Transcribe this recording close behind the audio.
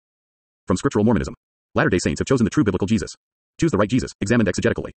From Scriptural Mormonism. Latter-day Saints have chosen the true biblical Jesus. Choose the right Jesus, examined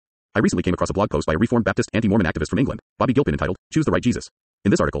exegetically. I recently came across a blog post by a Reformed Baptist anti-Mormon activist from England, Bobby Gilpin, entitled, Choose the Right Jesus.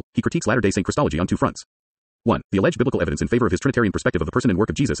 In this article, he critiques Latter-day Saint Christology on two fronts. 1. The alleged biblical evidence in favor of his Trinitarian perspective of the person and work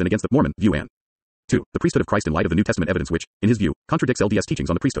of Jesus and against the Mormon view, and 2. The priesthood of Christ in light of the New Testament evidence which, in his view, contradicts LDS teachings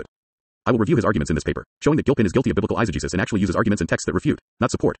on the priesthood. I will review his arguments in this paper, showing that Gilpin is guilty of biblical eisegesis and actually uses arguments and texts that refute,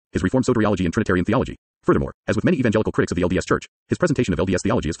 not support, his Reformed soteriology and Trinitarian theology. Furthermore, as with many evangelical critics of the LDS Church, his presentation of LDS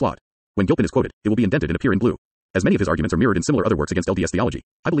theology is flawed. When Gilpin is quoted, it will be indented and appear in blue. As many of his arguments are mirrored in similar other works against LDS theology,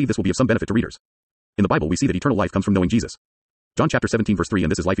 I believe this will be of some benefit to readers. In the Bible we see that eternal life comes from knowing Jesus. John chapter 17 verse 3,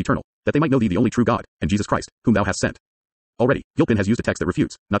 and this is life eternal, that they might know thee the only true God, and Jesus Christ, whom thou hast sent. Already, Gilpin has used a text that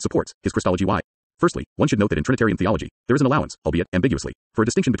refutes, not supports, his Christology. Why? Firstly, one should note that in Trinitarian theology, there is an allowance, albeit ambiguously, for a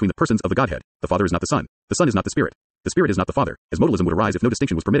distinction between the persons of the Godhead. The Father is not the Son is not the Spirit is not the Father, as modalism would arise if no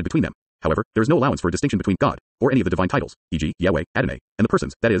distinction was permitted between them. However, there is no allowance for a distinction between God, or any of the divine titles, e.g., Yahweh, Adonai, and the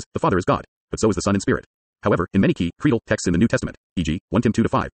persons, that is, the Father is God, but so is the Son and Spirit. However, in many key, creedal texts in the New Testament, e.g., 1 Tim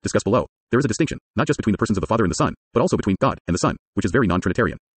 2-5, discussed below, there is a distinction, not just between the persons of the Father and the Son, but also between God and the Son, which is very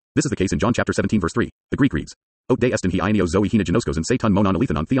non-Trinitarian. This is the case in John chapter 17 verse 3. The Greek reads, Ot de estin he ienio zoe hina genoskos and se ton monon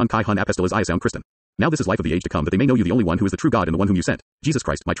alethanon theon kai hun apostolos iasoun Christen. Now this is life of the age to come, that they may know you the only one who is the true God and the one whom you sent, Jesus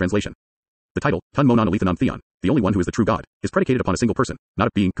Christ. My translation. The title, ton monon alethanon theon, the only one who is the true God, is predicated upon a single person, not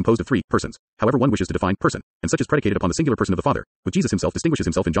a being composed of three persons. However, one wishes to define person, and such is predicated upon the singular person of the Father, with Jesus himself distinguishes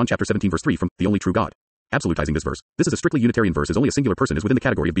himself in John chapter 17 verse 3 from the only true God. Absolutizing this verse, this is a strictly Unitarian verse as only a singular person is within the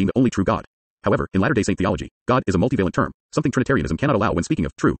category of being the only true God. However, in Latter-day Saint theology, God is a multivalent term, something Trinitarianism cannot allow when speaking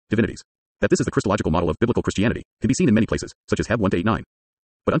of true divinities. That this is the Christological model of biblical Christianity can be seen in many places, such as Heb 1-8-9.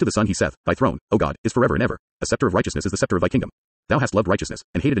 But unto the Son he saith, Thy throne, O God, is forever and ever. A scepter of righteousness is the scepter of thy kingdom. Thou hast loved righteousness,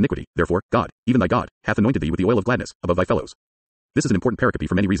 and hated iniquity, therefore, God, even thy God, hath anointed thee with the oil of gladness, above thy fellows. This is an important pericope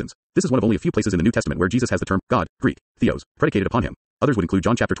for many reasons. This is one of only a few places in the New Testament where Jesus has the term, God, Greek, theos, predicated upon him. Others would include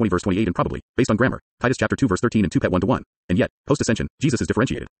John chapter 20 verse 28 and probably, based on grammar, Titus chapter 2 verse 13 and 2 Pet 1-1. And yet, post-ascension, Jesus is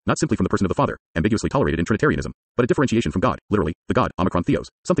differentiated, not simply from the person of the Father, ambiguously tolerated in Trinitarianism, but a differentiation from God, literally, the God, omicron theos,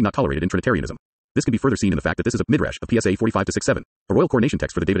 something not tolerated in Trinitarianism. This can be further seen in the fact that this is a midrash of PSA 45-67, a royal coronation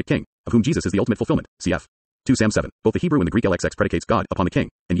text for the Davidic king, of whom Jesus is the ultimate fulfillment, cf. 2 Sam 7. Both the Hebrew and the Greek LXX predicates God upon the king,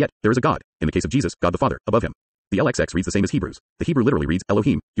 and yet, there is a God, in the case of Jesus, God the Father, above him. The LXX reads the same as Hebrews. The Hebrew literally reads,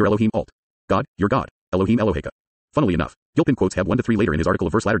 Elohim, your Elohim alt. God, your God, Elohim Eloheka. Funnily enough, Gilpin quotes Heb 1-3 later in his article. A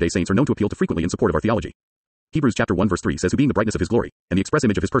verse Latter-day Saints are known to appeal to frequently in support of our theology. Hebrews chapter 1 verse 3 says, Who being the brightness of his glory, and the express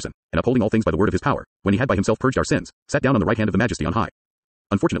image of his person, and upholding all things by the word of his power, when he had by himself purged our sins, sat down on the right hand of the majesty on high.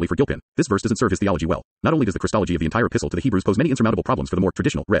 Unfortunately for Gilpin, this verse doesn't serve his theology well. Not only does the Christology of the entire epistle to the Hebrews pose many insurmountable problems for the more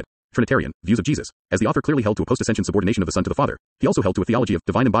traditional, red, Trinitarian views of Jesus, as the author clearly held to a post-ascension subordination of the Son to the Father, he also held to a theology of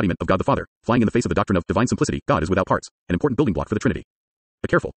divine embodiment of God the Father, flying in the face of the doctrine of divine simplicity. God is without parts, an important building block for the Trinity. A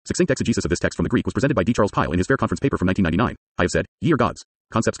careful, succinct exegesis of this text from the Greek was presented by D. Charles Pyle in his Fair Conference paper from 1999. I have said, Ye are gods,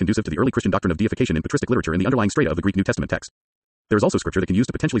 concepts conducive to the early Christian doctrine of deification in patristic literature in the underlying strata of the Greek New Testament text. There is also scripture that can use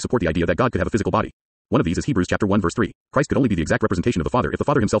to potentially support the idea that God could have a physical body. One of these is Hebrews chapter 1 verse 3. Christ could only be the exact representation of the Father if the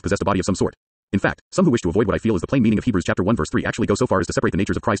Father himself possessed a body of some sort. In fact, some who wish to avoid what I feel is the plain meaning of Hebrews chapter 1 verse 3 actually go so far as to separate the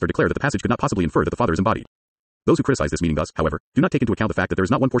natures of Christ or declare that the passage could not possibly infer that the Father is embodied. Those who criticize this meaning thus, however, do not take into account the fact that there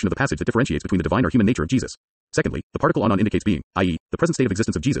is not one portion of the passage that differentiates between the divine or human nature of Jesus. Secondly, the particle on indicates being, i.e., the present state of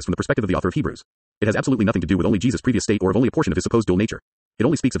existence of Jesus from the perspective of the author of Hebrews. It has absolutely nothing to do with only Jesus' previous state or of only a portion of his supposed dual nature. It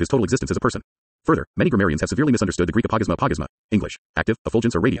only speaks of his total existence as a person. Further, many grammarians have severely misunderstood the Greek apogisma, English, active,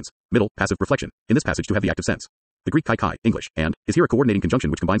 effulgence or radiance, middle, passive, reflection, in this passage to have the active sense. The Greek kai, English, and, is here a coordinating conjunction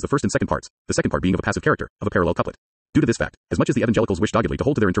which combines the first and second parts, the second part being of a passive character, of a parallel couplet. Due to this fact, as much as the evangelicals wish doggedly to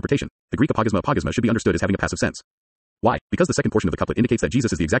hold to their interpretation, the Greek apogisma should be understood as having a passive sense. Why? Because the second portion of the couplet indicates that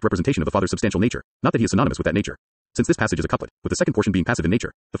Jesus is the exact representation of the Father's substantial nature, not that he is synonymous with that nature. Since this passage is a couplet, with the second portion being passive in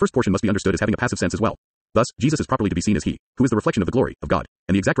nature, the first portion must be understood as having a passive sense as well. Thus, Jesus is properly to be seen as he, who is the reflection of the glory of God,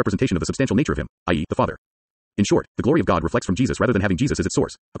 and the exact representation of the substantial nature of him, i.e., the Father. In short, the glory of God reflects from Jesus rather than having Jesus as its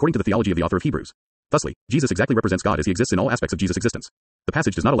source, according to the theology of the author of Hebrews. Thusly, Jesus exactly represents God as he exists in all aspects of Jesus' existence. The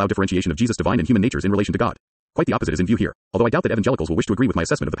passage does not allow differentiation of Jesus' divine and human natures in relation to God. Quite the opposite is in view here, although I doubt that evangelicals will wish to agree with my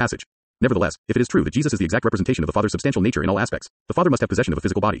assessment of the passage. Nevertheless, if it is true that Jesus is the exact representation of the Father's substantial nature in all aspects, the Father must have possession of a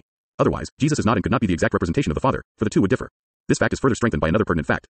physical body. Otherwise, Jesus is not and could not be the exact representation of the Father, for the two would differ. This fact is further strengthened by another pertinent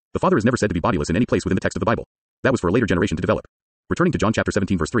fact. The Father is never said to be bodiless in any place within the text of the Bible. That was for a later generation to develop. Returning to John chapter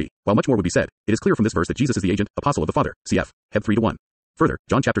 17 verse 3, while much more would be said, it is clear from this verse that Jesus is the agent, apostle of the Father, cf. Heb 3-1. Further,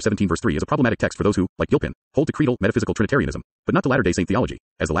 John chapter 17 verse 3 is a problematic text for those who, like Gilpin, hold to creedal metaphysical Trinitarianism, but not to Latter-day Saint theology,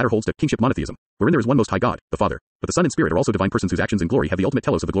 as the latter holds to kingship monotheism, wherein there is one most high God, the Father, but the Son and Spirit are also divine persons whose actions and glory have the ultimate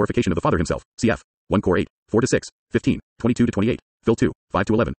telos of the glorification of the Father himself, cf. 1 Cor 8, 4-6, 15, 22-28, Phil 2,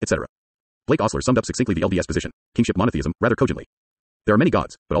 5-11, etc. Blake Osler summed up succinctly the LDS position, kingship monotheism, rather cogently. There are many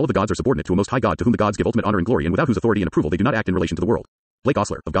gods, but all of the gods are subordinate to a most high God to whom the gods give ultimate honor and glory and without whose authority and approval they do not act in relation to the world. Blake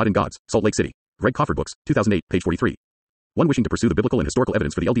Osler, of God and Gods, Salt Lake City. Greg Cofford Books, 2008, page 43. One wishing to pursue the biblical and historical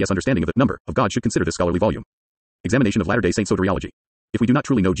evidence for the LDS understanding of the number of God should consider this scholarly volume. Examination of Latter-day Saint soteriology. If we do not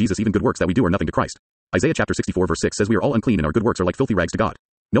truly know Jesus, even good works that we do are nothing to Christ. Isaiah chapter 64 verse 6 says we are all unclean and our good works are like filthy rags to God.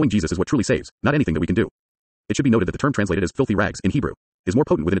 Knowing Jesus is what truly saves, not anything that we can do. It should be noted that the term translated as filthy rags in Hebrew is more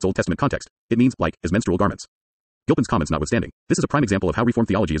potent within its Old Testament context. It means like as menstrual garments. Gilpin's comments notwithstanding, this is a prime example of how Reformed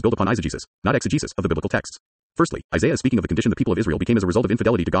theology is built upon eisegesis, not exegesis, of the biblical texts. Firstly, Isaiah is speaking of the condition the people of Israel became as a result of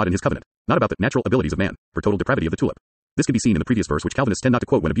infidelity to God and his covenant, not about the natural abilities of man, or total depravity of the tulip. This can be seen in the previous verse which Calvinists tend not to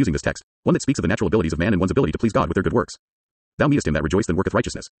quote when abusing this text, one that speaks of the natural abilities of man and one's ability to please God with their good works. Thou meetest him that rejoiceth and worketh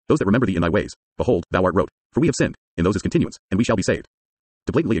righteousness, those that remember thee in thy ways. Behold, thou art wrote, for we have sinned, in those is continuance, and we shall be saved.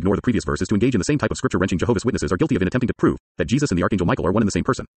 To blatantly ignore the previous verse is to engage in the same type of scripture-wrenching Jehovah's Witnesses are guilty of in attempting to prove that Jesus and the Archangel Michael are one and the same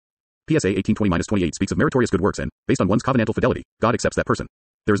person. PSA 1820-28 speaks of meritorious good works and, based on one's covenantal fidelity, God accepts that person.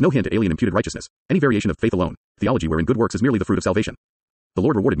 There is no hint at alien imputed righteousness, any variation of faith alone, theology wherein good works is merely the fruit of salvation. The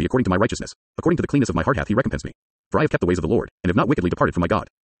Lord rewarded me according to my righteousness, according to the cleanness of my heart hath he recompensed me. For I have kept the ways of the Lord, and have not wickedly departed from my God.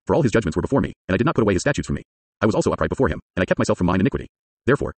 For all his judgments were before me, and I did not put away his statutes from me. I was also upright before him, and I kept myself from mine iniquity.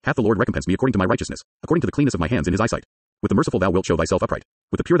 Therefore hath the Lord recompensed me according to my righteousness, according to the cleanness of my hands in his eyesight. With the merciful thou wilt show thyself upright,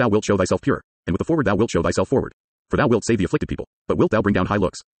 with the pure thou wilt show thyself pure, and with the forward thou wilt show thyself forward. For thou wilt save the afflicted people, but wilt thou bring down high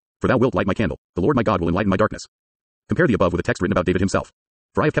looks? For thou wilt light my candle, the Lord my God will enlighten my darkness. Compare the above with a text written about David himself.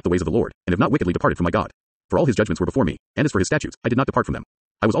 For I have kept the ways of the Lord, and have not wickedly departed from my God. For all his judgments were before me, and as for his statutes, I did not depart from them.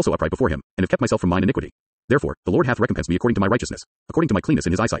 I was also upright before him, and have kept myself from mine iniquity. Therefore the Lord hath recompensed me according to my righteousness, according to my cleanness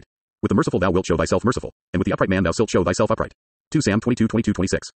in his eyesight. With the merciful thou wilt show thyself merciful, and with the upright man thou wilt show thyself upright. 2 Sam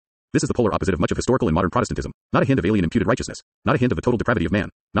 22:22-26. This is the polar opposite of much of historical and modern Protestantism, not a hint of alien imputed righteousness, not a hint of the total depravity of man,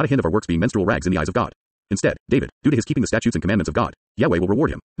 not a hint of our works being menstrual rags in the eyes of God. Instead, David, due to his keeping the statutes and commandments of God, Yahweh will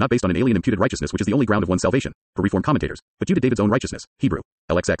reward him, not based on an alien imputed righteousness which is the only ground of one's salvation, for Reformed commentators, but due to David's own righteousness. Hebrew.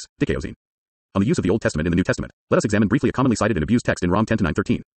 LXX, Dikaiosin. On the use of the Old Testament in the New Testament, let us examine briefly a commonly cited and abused text in Rom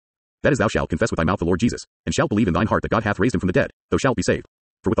 10-9-13. That is, thou shalt confess with thy mouth the Lord Jesus, and shalt believe in thine heart that God hath raised him from the dead, thou shalt be saved.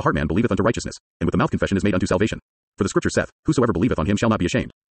 For with the heart man believeth unto righteousness, and with the mouth confession is made unto salvation. For the scripture saith, whosoever believeth on him shall not be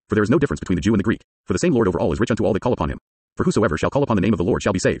ashamed. For there is no difference between the Jew and the Greek, for the same Lord over all is rich unto all that call upon him. For whosoever shall call upon the name of the Lord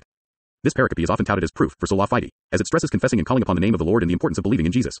shall be saved. This pericope is often touted as proof for sola fide, as it stresses confessing and calling upon the name of the Lord and the importance of believing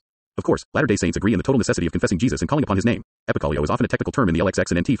in Jesus. Of course, Latter-day Saints agree in the total necessity of confessing Jesus and calling upon his name. Epicalio is often a technical term in the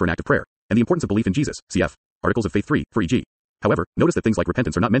LXX and NT for an act of prayer, and the importance of belief in Jesus, cf. Articles of Faith 3, for e.g. However, notice that things like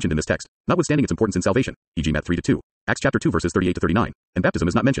repentance are not mentioned in this text, notwithstanding its importance in salvation, e.g. Matt 3-2, Acts chapter 2 verses 38-39, and baptism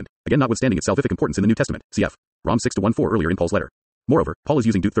is not mentioned, again notwithstanding its salvific importance in the New Testament, cf. Rom 6-1-4 earlier in Paul's letter. Moreover, Paul is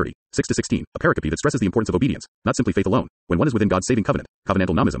using Duke 30, 6-16, a pericope that stresses the importance of obedience, not simply faith alone, when one is within God's saving covenant,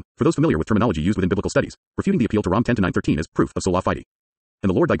 covenantal nomism, for those familiar with terminology used within biblical studies, refuting the appeal to Rom 10-9-13 as proof of sola fide. And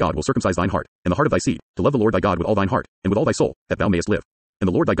the Lord thy God will circumcise thine heart, and the heart of thy seed, to love the Lord thy God with all thine heart, and with all thy soul, that thou mayest live. And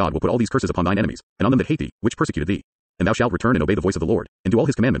the Lord thy God will put all these curses upon thine enemies, and on them that hate thee, which persecuted thee. And thou shalt return and obey the voice of the Lord, and do all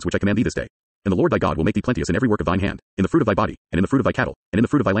his commandments which I command thee this day. And the Lord thy God will make thee plenteous in every work of thine hand, in the fruit of thy body, and in the fruit of thy cattle, and in the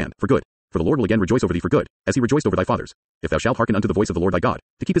fruit of thy land, for good. For the Lord will again rejoice over thee for good, as he rejoiced over thy fathers. If thou shalt hearken unto the voice of the Lord thy God,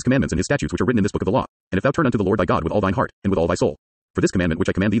 to keep his commandments and his statutes which are written in this book of the law, and if thou turn unto the Lord thy God with all thine heart, and with all thy soul. For this commandment which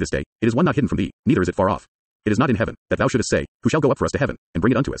I command thee this day, it is one not hidden from thee, neither is it far off. It is not in heaven, that thou shouldest say, who shall go up for us to heaven, and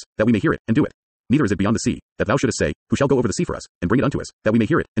bring it unto us, that we may hear it, and do it. Neither is it beyond the sea, that thou shouldest say, who shall go over the sea for us, and bring it unto us, that we may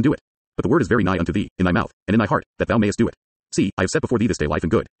hear it, and do it. But the word is very nigh unto thee, in thy mouth, and in thy heart, that thou mayest do it. See, I have set before thee this day life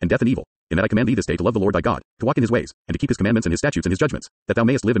and good, and death and evil, in that I command thee this day to love the Lord thy God, to walk in his ways, and to keep his commandments and his statutes and his judgments, that thou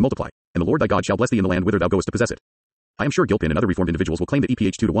mayest live and multiply, and the Lord thy God shall bless thee in the land whither thou goest to possess it. I am sure Gilpin and other Reformed individuals will claim that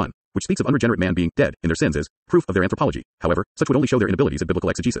EPH 2-1, which speaks of unregenerate man being dead in their sins as proof of their anthropology. However, such would only show their inabilities at biblical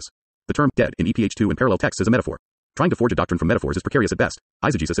exegesis. The term dead in EPH 2 in parallel texts is a metaphor. Trying to forge a doctrine from metaphors is precarious at best,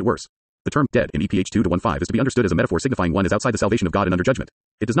 eisegesis at worst. The term dead in EPH 2-1-5 is to be understood as a metaphor signifying one is outside the salvation of God and under judgment.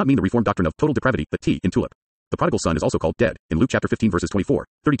 It does not mean the Reformed doctrine of total depravity, but T in tulip. The prodigal son is also called dead in Luke chapter 15 verses 24,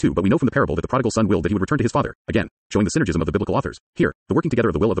 32, but we know from the parable that the prodigal son willed that he would return to his father, again, showing the synergism of the biblical authors. Here, the working together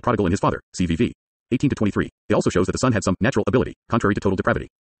of the will of the prodigal and his father, CVV 18-23. It also shows that the son had some natural ability, contrary to total depravity.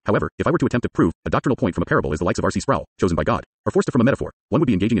 However, if I were to attempt to prove a doctrinal point from a parable as the likes of R.C. Sproul, chosen by God, are forced to from a metaphor, one would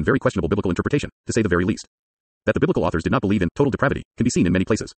be engaging in very questionable biblical interpretation, to say the very least. That the biblical authors did not believe in total depravity can be seen in many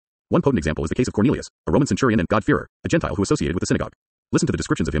places. One potent example is the case of Cornelius, a Roman centurion and God-fearer, a Gentile who associated with the synagogue. Listen to the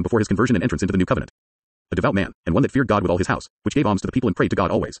descriptions of him before his conversion and entrance into the new covenant. A devout man, and one that feared God with all his house, which gave alms to the people and prayed to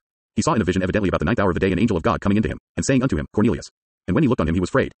God always. He saw in a vision evidently about the 9th hour of the day an angel of God coming into him, and saying unto him, Cornelius. And when he looked on him he was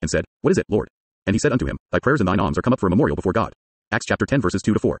afraid, and said, What is it, Lord? And he said unto him, Thy prayers and thine alms are come up for a memorial before God. Acts chapter 10 verses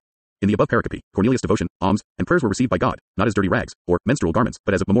 2-4. In the above pericope, Cornelius' devotion, alms, and prayers were received by God, not as dirty rags, or menstrual garments,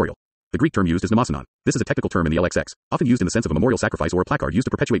 but as a memorial. The Greek term used is mnemosynon. This is a technical term in the LXX, often used in the sense of a memorial sacrifice or a placard used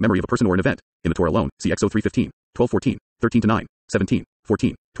to perpetuate memory of a person or an event. In the Torah alone, see Exo 3:15, 12:14, 13-9, 17,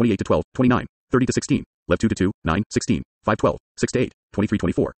 14, 28-12, 29, 30-16, Lev 2-2, 9, 16, 5-12, 6-8,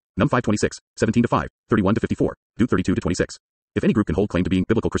 23-24, Num 5-26, 17-5, 31-54, Duke 32-26. If any group can hold claim to being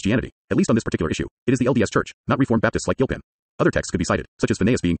biblical Christianity, at least on this particular issue, it is the LDS Church, not Reformed Baptists like Gilpin. Other texts could be cited, such as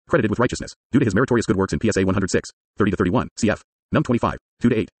Phineas being credited with righteousness due to his meritorious good works in PSA 106, 30-31, cf. Num 25,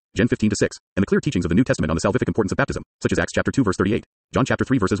 2-8, Gen 15-6, and the clear teachings of the New Testament on the salvific importance of baptism, such as Acts chapter 2 verse 38, John chapter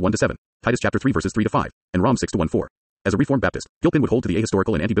 3 verses 1-7, Titus chapter 3 verses 3-5, and Rom 6-1-4. As a Reformed Baptist, Gilpin would hold to the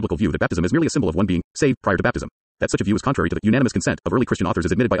ahistorical and anti-biblical view that baptism is merely a symbol of one being saved prior to baptism. That such a view is contrary to the unanimous consent of early Christian authors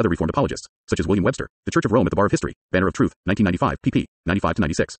as admitted by other Reformed apologists, such as William Webster, The Church of Rome at the Bar of History, Banner of Truth, 1995, pp.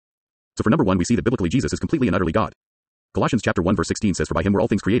 95-96. So for number 1 we see that biblically Jesus is completely and utterly God. Colossians chapter 1 verse 16 says, For by him were all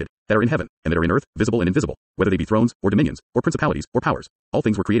things created, that are in heaven, and that are in earth, visible and invisible, whether they be thrones, or dominions, or principalities, or powers. All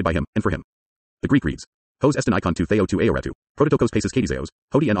things were created by him, and for him. The Greek reads, Hos estin ikon tu theo tu aoratu, prototokos paces kadizeos,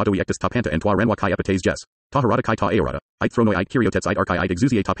 hodi en auto ectus ta panta en toi renwa kai epites jes, ta herata kai ta aorata, ite thronoi ite kyriotets ite archai ite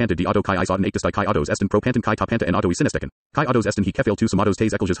exusiae ta panta di auto kai isotin ectus kai autos estin pro pantan kai ta panta en autoi sinestekan, kai autos estin he kefel tu somatos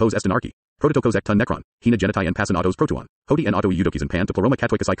tes ekelges hos estin archi, prototokos ecton necron, hina genitai en passan autos protuon, hodi en auto eudokis en pan to pleroma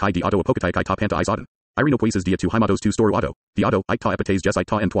katoikas kai di auto apokatai kai ta panta isotin, irenopoises dia tu hymatos tu storu auto, di auto ite ta epites jes ite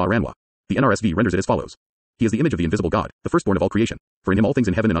ta en toi ranwa. The NRSV renders it as follows. He is the image of the invisible God, the firstborn of all creation. For in him all things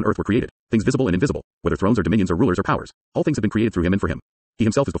in heaven and on earth were created, things visible and invisible, whether thrones or dominions or rulers or powers. All things have been created through him and for him. He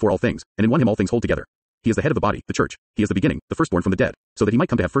himself is before all things, and in one him all things hold together. He is the head of the body, the church. He is the beginning, the firstborn from the dead, so that he might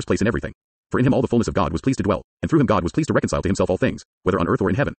come to have first place in everything. For in him all the fullness of God was pleased to dwell, and through him God was pleased to reconcile to himself all things, whether on earth or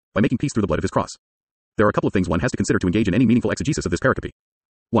in heaven, by making peace through the blood of his cross. There are a couple of things one has to consider to engage in any meaningful exegesis of this pericope.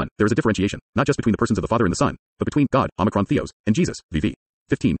 1. There is a differentiation, not just between the persons of the Father and the Son, but between God, Omicron Theos, and Jesus, VV.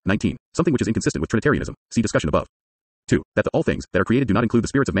 15:19, something which is inconsistent with Trinitarianism, see discussion above. 2. That the all things that are created do not include the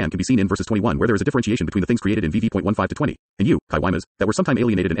spirits of man can be seen in verses 21 where there is a differentiation between the things created in VV.15-20, and you, Kai Wymas, that were sometime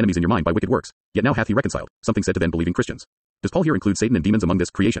alienated and enemies in your mind by wicked works, yet now hath he reconciled, something said to then believing Christians. Does Paul here include Satan and demons among this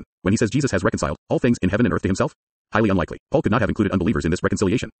creation, when he says Jesus has reconciled all things in heaven and earth to himself? Highly unlikely. Paul could not have included unbelievers in this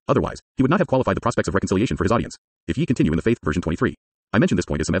reconciliation, otherwise, he would not have qualified the prospects of reconciliation for his audience. If ye continue in the faith, version 23. I mentioned this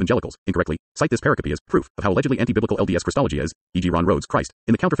point as some evangelicals, incorrectly, cite this pericope as proof of how allegedly anti-biblical LDS Christology is, e.g. Ron Rhodes' Christ,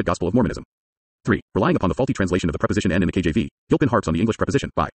 in the counterfeit gospel of Mormonism. 3. Relying upon the faulty translation of the preposition and in the KJV, Gilpin harps on the English preposition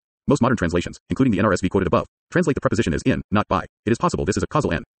by. Most modern translations, including the NRSV quoted above, translate the preposition as in, not by. It is possible this is a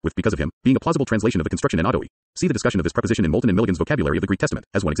causal n, with because of him, being a plausible translation of the construction en autoi. See the discussion of this preposition in Moulton and Milligan's vocabulary of the Greek Testament,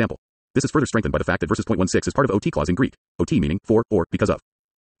 as one example. This is further strengthened by the fact that verses 0.16 is part of OT clause in Greek, OT meaning for, or, because of.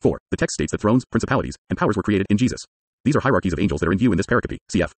 4. The text states that thrones, principalities, and powers were created in Jesus. These are hierarchies of angels that are in view in this pericope,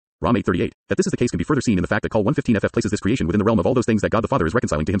 cf. Rom 8:38. That this is the case can be further seen in the fact that Col 115ff places this creation within the realm of all those things that God the Father is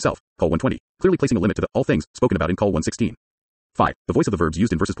reconciling to himself, Col 120, clearly placing a limit to the all things spoken about in Col 116. 5. The voice of the verbs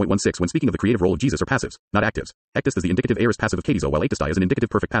used in verses 0.16 when speaking of the creative role of Jesus are passives, not actives. Ectus is the indicative aorist passive of katizo while atistai is an indicative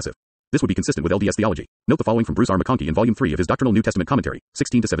perfect passive. This would be consistent with LDS theology. Note the following from Bruce R. McConkie in Volume 3 of his Doctrinal New Testament Commentary,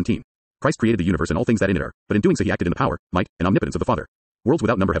 16-17. Christ created the universe and all things that in it are, but in doing so he acted in the power, might, and omnipotence of the Father. Worlds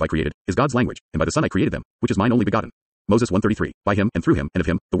without number have I created, is God's language, and by the Son I created them, which is mine only begotten. Moses 1:33. By him, and through him, and of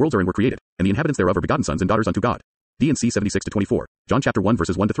him, the worlds are and were created, and the inhabitants thereof are begotten sons and daughters unto God. D&C 76-24. John chapter 1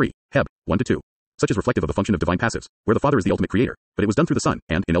 verses 1-3. Heb. 1-2. Such is reflective of the function of divine passives, where the Father is the ultimate creator, but it was done through the Son,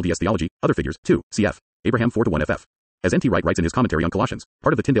 and, in LDS theology, other figures, 2, cf. Abraham 4-1 ff. As N.T. Wright writes in his commentary on Colossians,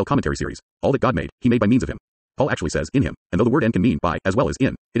 part of the Tyndale commentary series, all that God made, he made by means of him. Paul actually says, in him, and though the word en can mean by, as well as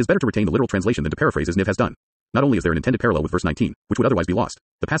in, it is better to retain the literal translation than to paraphrase as Niv has done. Not only is there an intended parallel with verse 19, which would otherwise be lost,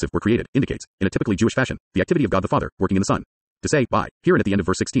 the passive were created indicates, in a typically Jewish fashion, the activity of God the Father, working in the Son. To say, by, here and at the end of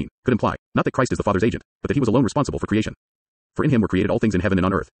verse 16, could imply, not that Christ is the Father's agent, but that he was alone responsible for creation. For in him were created all things in heaven and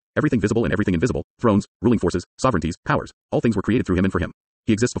on earth, everything visible and everything invisible, thrones, ruling forces, sovereignties, powers, all things were created through him and for him.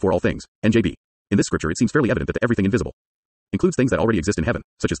 He exists before all things, NJB. In this scripture it seems fairly evident that the everything invisible includes things that already exist in heaven,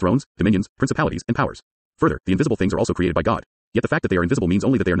 such as thrones, dominions, principalities, and powers. Further, the invisible things are also created by God. Yet the fact that they are invisible means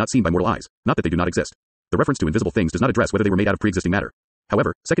only that they are not seen by mortal eyes, not that they do not exist. The reference to invisible things does not address whether they were made out of pre-existing matter.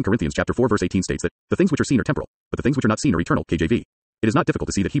 However, 2 Corinthians chapter 4 verse 18 states that the things which are seen are temporal, but the things which are not seen are eternal, KJV. It is not difficult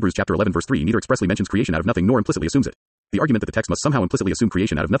to see that Hebrews chapter 11 verse 3 neither expressly mentions creation out of nothing nor implicitly assumes it. The argument that the text must somehow implicitly assume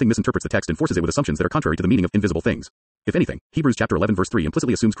creation out of nothing misinterprets the text and forces it with assumptions that are contrary to the meaning of invisible things. If anything, Hebrews chapter 11 verse 3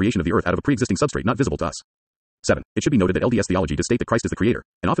 implicitly assumes creation of the earth out of a pre-existing substrate not visible to us. 7. It should be noted that LDS theology does state that Christ is the creator,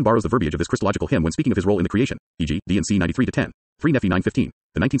 and often borrows the verbiage of this Christological hymn when speaking of his role in the creation, e.g., D&C 93-10, 3 Nephi 9:15,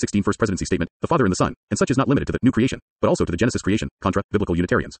 the 1916 First Presidency Statement, the Father and the Son, and such is not limited to the new creation, but also to the Genesis creation, contra, biblical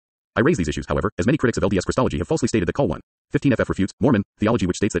Unitarians. I raise these issues, however, as many critics of LDS Christology have falsely stated that Col 1:15ff refutes Mormon theology,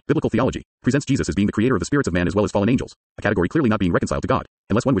 which states that biblical theology presents Jesus as being the creator of the spirits of man as well as fallen angels, a category clearly not being reconciled to God,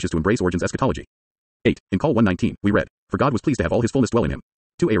 unless one wishes to embrace Origen's eschatology. 8. In Col 1:19, we read, For God was pleased to have all his fullness dwell in him.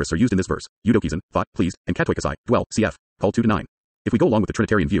 Two aorists are used in this verse, eudokizon, thought, pleased, and katoikosai, dwell, cf. Col 2-9. If we go along with the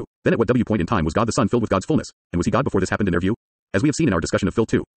Trinitarian view, then at what W point in time was God the Son filled with God's fullness, and was he God before this happened in their view? As we have seen in our discussion of Phil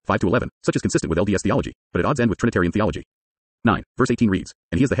 2, 5-11, such is consistent with LDS theology, but at odds end with Trinitarian theology. 9. Verse 18 reads,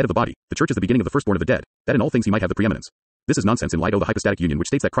 "And he is the head of the body, the church is the beginning of the firstborn of the dead, that in all things he might have the preeminence." This is nonsense in light of the hypostatic union which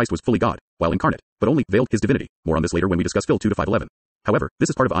states that Christ was fully God, while incarnate, but only veiled his divinity. More on this later when we discuss Phil 2-5:11. However, this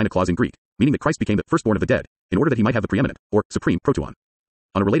is part of eine clause in Greek, meaning that Christ became the firstborn of the dead, in order that he might have the preeminent, or supreme, proton.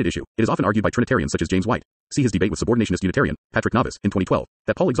 On a related issue, it is often argued by Trinitarians such as James White, see his debate with subordinationist Unitarian, Patrick Novice, in 2012,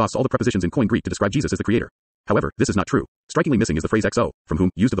 that Paul exhausts all the prepositions in Koine Greek to describe Jesus as the creator. However, this is not true. Strikingly missing is the phrase XO, from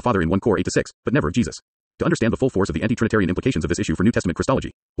whom, used of the Father in 1 Cor 8-6, but never of Jesus. To understand the full force of the anti-Trinitarian implications of this issue for New Testament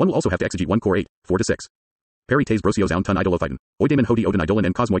Christology, one will also have to exegete 1 Cor 8:4-6. Peri tes brosios aun ton idolothiton, oidaemon hodi odin idolin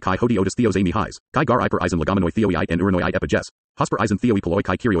and cosmoi kai hodi otis theos ami his, kai gar iper eisen legamonoi theoi I and uranoi I epiges, hosper eisen theoi poloi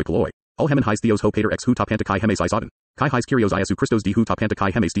kai kyrioi poloi, all hemen his theos ho pater ex hu tapanta kai hemes isotin, kai his kyrios iasu Christos di hu tapanta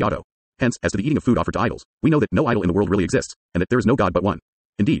kai hemes diado. Hence, as to the eating of food offered to idols, we know that no idol in the world really exists, and that there is no God but one.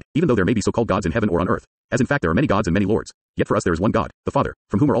 Indeed, even though there may be so-called gods in heaven or on earth, as in fact there are many gods and many lords, yet for us there is one God, the Father,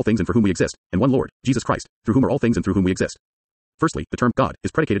 from whom are all things and for whom we exist, and one Lord, Jesus Christ, through whom are all things and through whom we exist. Firstly, the term God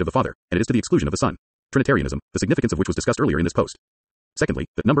is predicated of the Father, and it is to the exclusion of the Son. Trinitarianism, the significance of which was discussed earlier in this post. Secondly,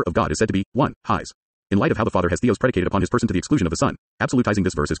 the number of God is said to be 1, his. In light of how the Father has theos predicated upon his person to the exclusion of the Son, absolutizing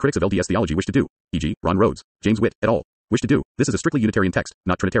this verse as critics of LDS theology wish to do, e.g., Ron Rhodes, James Witt, et al., wish to do, this is a strictly Unitarian text,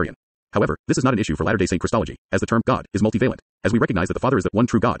 not Trinitarian. However, this is not an issue for Latter-day Saint Christology, as the term God is multivalent, as we recognize that the Father is the one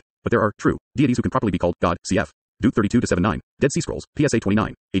true God, but there are true deities who can properly be called God, cf. Duke 32-7-9, Dead Sea Scrolls, PSA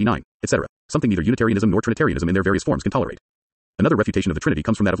 29, 89, etc., something neither Unitarianism nor Trinitarianism in their various forms can tolerate. Another refutation of the Trinity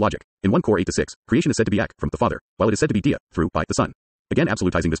comes from that of logic. In 1 Cor 8-6, creation is said to be ek, from the Father, while it is said to be dia, through, by, the Son. Again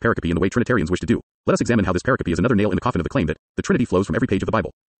absolutizing this pericope in the way Trinitarians wish to do, let us examine how this pericope is another nail in the coffin of the claim that the Trinity flows from every page of the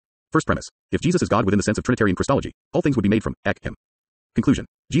Bible. First premise, if Jesus is God within the sense of Trinitarian Christology, all things would be made from ek, him. Conclusion,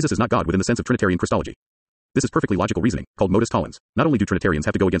 Jesus is not God within the sense of Trinitarian Christology. This is perfectly logical reasoning, called modus tollens. Not only do Trinitarians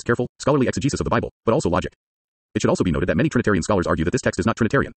have to go against careful, scholarly exegesis of the Bible, but also logic. It should also be noted that many Trinitarian scholars argue that this text is not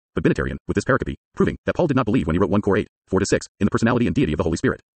Trinitarian, but Binitarian, with this pericope, proving that Paul did not believe when he wrote 1 Cor 8:4-6, in the personality and deity of the Holy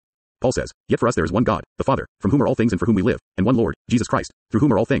Spirit. Paul says, "Yet for us there is one God, the Father, from whom are all things and for whom we live, and one Lord, Jesus Christ, through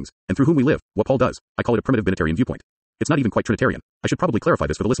whom are all things, and through whom we live." What Paul does, I call it a primitive Binitarian viewpoint. It's not even quite Trinitarian. I should probably clarify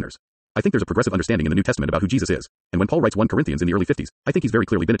this for the listeners. I think there's a progressive understanding in the New Testament about who Jesus is, and when Paul writes 1 Corinthians in the early 50s, I think he's very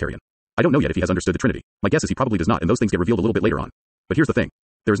clearly Binitarian. I don't know yet if he has understood the Trinity. My guess is he probably does not, and those things get revealed a little bit later on. But here's the thing.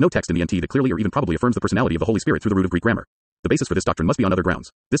 There is no text in the NT that clearly or even probably affirms the personality of the Holy Spirit through the root of Greek grammar. The basis for this doctrine must be on other grounds.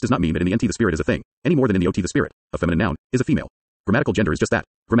 This does not mean that in the NT the Spirit is a thing, any more than in the OT the Spirit, a feminine noun, is a female. Grammatical gender is just that,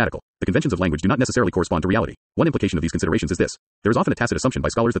 grammatical. The conventions of language do not necessarily correspond to reality. One implication of these considerations is this. There is often a tacit assumption by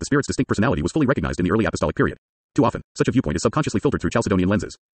scholars that the Spirit's distinct personality was fully recognized in the early apostolic period. Too often, such a viewpoint is subconsciously filtered through Chalcedonian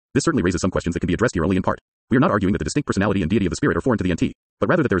lenses. This certainly raises some questions that can be addressed here only in part. We are not arguing that the distinct personality and deity of the Spirit are foreign to the NT, but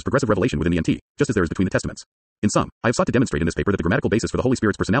rather that there is progressive revelation within the NT, just as there is between the Testaments. In sum, I have sought to demonstrate in this paper that the grammatical basis for the Holy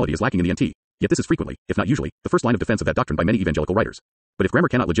Spirit's personality is lacking in the NT, yet this is frequently, if not usually, the first line of defense of that doctrine by many evangelical writers. But if grammar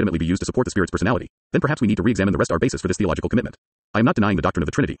cannot legitimately be used to support the Spirit's personality, then perhaps we need to re-examine the rest of our basis for this theological commitment. I am not denying the doctrine of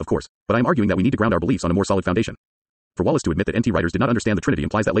the Trinity, of course, but I am arguing that we need to ground our beliefs on a more solid foundation. For Wallace to admit that NT writers did not understand the Trinity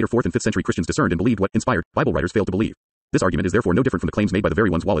implies that later 4th and 5th century Christians discerned and believed what inspired Bible writers failed to believe. This argument is therefore no different from the claims made by the very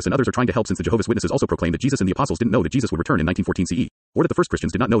ones Wallace and others are trying to help, since the Jehovah's Witnesses also proclaim that Jesus and the apostles didn't know that Jesus would return in 1914 CE, or that the first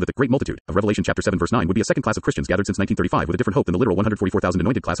Christians did not know that the great multitude of Revelation chapter 7 verse 9 would be a second class of Christians gathered since 1935 with a different hope than the literal 144,000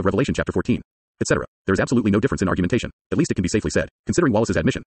 anointed class of Revelation chapter 14, etc. There is absolutely no difference in argumentation, at least it can be safely said, considering Wallace's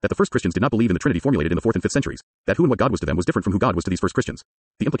admission that the first Christians did not believe in the Trinity formulated in the 4th and 5th centuries, that who and what God was to them was different from who God was to these first Christians.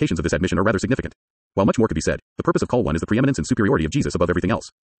 The implications of this admission are rather significant. While much more could be said, the purpose of Call 1 is the preeminence and superiority of Jesus above everything else.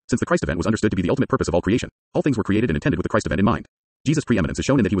 Since the Christ event was understood to be the ultimate purpose of all creation, all things were created and intended with the Christ event in mind. Jesus' preeminence is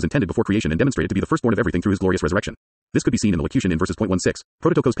shown in that he was intended before creation and demonstrated to be the firstborn of everything through his glorious resurrection. This could be seen in the locution in verses 0.16,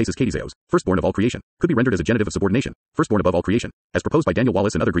 prototokos paces katizeos, firstborn of all creation, could be rendered as a genitive of subordination, firstborn above all creation, as proposed by Daniel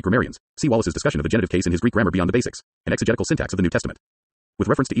Wallace and other Greek grammarians. See Wallace's discussion of the genitive case in his Greek grammar Beyond the Basics, an exegetical syntax of the New Testament. With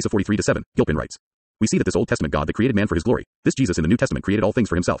reference to Isa 43-7, Gilpin writes, "We see that this Old Testament God that created man for his glory, this Jesus in the New Testament created all things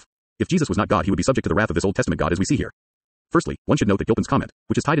for himself. If Jesus was not God, he would be subject to the wrath of this Old Testament God as we see here." Firstly, one should note that Gilpin's comment,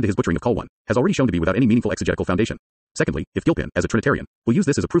 which is tied into his butchering of Call 1, has already shown to be without any meaningful exegetical foundation. Secondly, if Gilpin, as a Trinitarian, will use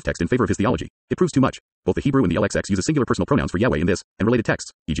this as a proof text in favor of his theology, it proves too much. Both the Hebrew and the LXX use singular personal pronouns for Yahweh in this and related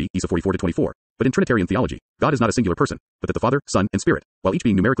texts, e.g., Isa 44-24. But in Trinitarian theology, God is not a singular person, but that the Father, Son, and Spirit, while each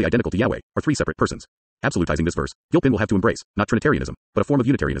being numerically identical to Yahweh, are three separate persons. Absolutizing this verse, Gilpin will have to embrace, not Trinitarianism, but a form of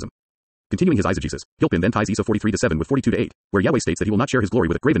Unitarianism. Continuing his eisegesis, Gilpin then ties Isa 43-7 with 42-8, where Yahweh states that he will not share his glory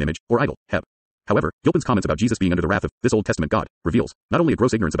with a graven image, or idol, heb. However, Gilpin's comments about Jesus being under the wrath of this Old Testament God reveals not only a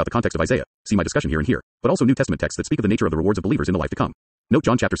gross ignorance about the context of Isaiah, see my discussion here and here, but also New Testament texts that speak of the nature of the rewards of believers in the life to come. Note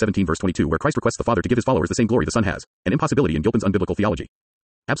John chapter 17 verse 22 where Christ requests the Father to give his followers the same glory the Son has, an impossibility in Gilpin's unbiblical theology.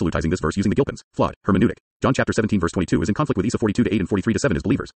 Absolutizing this verse using the Gilpin's flawed hermeneutic, John chapter 17 verse 22 is in conflict with Isa 42-8 and 43-7 as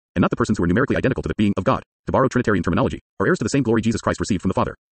believers, and not the persons who are numerically identical to the being of God, to borrow Trinitarian terminology, are heirs to the same glory Jesus Christ received from the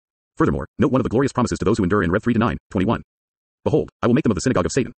Father. Furthermore, note one of the glorious promises to those who endure in Rev 3-9, 21. Behold, I will make them of the synagogue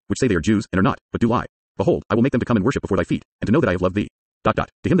of Satan, which say they are Jews, and are not, but do lie. Behold, I will make them to come and worship before thy feet, and to know that I have loved thee. To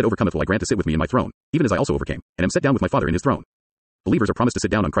him that overcometh will I grant to sit with me in my throne, even as I also overcame, and am set down with my Father in his throne. Believers are promised to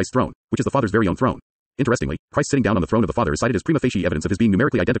sit down on Christ's throne, which is the Father's very own throne. Interestingly, Christ sitting down on the throne of the Father is cited as prima facie evidence of his being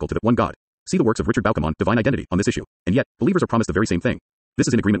numerically identical to the one God. See the works of Richard Bauckham on divine identity on this issue. And yet, believers are promised the very same thing. This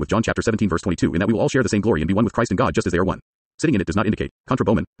is in agreement with John chapter 17 verse 22 in that we will all share the same glory and be one with Christ and God just as they are one. Sitting in it does not indicate, contra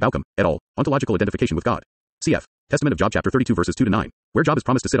Bowman, Bauckham, et al., ontological identification with God. Cf. Testament of Job chapter 32 verses 2 to 9, where Job is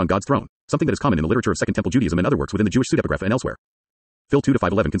promised to sit on God's throne, something that is common in the literature of Second Temple Judaism and other works within the Jewish pseudepigrapha and elsewhere. Phil 2 to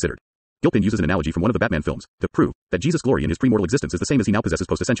 511 considered. Gilpin uses an analogy from one of the Batman films to prove that Jesus' glory in his premortal existence is the same as he now possesses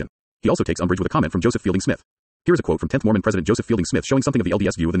post-ascension. He also takes umbrage with a comment from Joseph Fielding Smith. Here is a quote from 10th Mormon President Joseph Fielding Smith showing something of the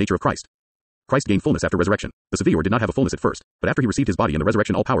LDS view of the nature of Christ. Christ gained fullness after resurrection. The Savior did not have a fullness at first, but after he received his body and the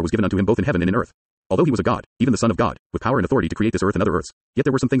resurrection all power was given unto him both in heaven and in earth. Although he was a God, even the Son of God, with power and authority to create this earth and other earths, yet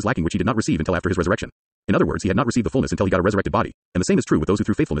there were some things lacking which he did not receive until after his resurrection. In other words, he had not received the fullness until he got a resurrected body, and the same is true with those who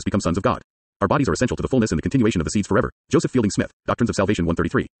through faithfulness become sons of God. Our bodies are essential to the fullness and the continuation of the seeds forever. Joseph Fielding Smith, Doctrines of Salvation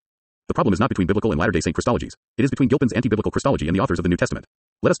 133. The problem is not between biblical and Latter-day Saint Christologies. It is between Gilpin's anti-biblical Christology and the authors of the New Testament.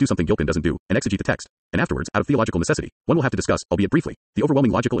 Let us do something Gilpin doesn't do, and exegete the text, and afterwards, out of theological necessity, one will have to discuss, albeit briefly, the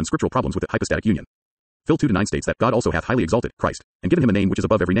overwhelming logical and scriptural problems with the hypostatic union. Phil 2 to 9 states that God also hath highly exalted Christ, and given him a name which is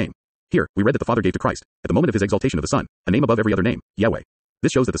above every name. Here, we read that the Father gave to Christ, at the moment of his exaltation of the Son, a name above every other name, Yahweh.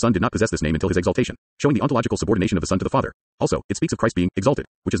 This shows that the Son did not possess this name until his exaltation, showing the ontological subordination of the Son to the Father. Also, it speaks of Christ being exalted,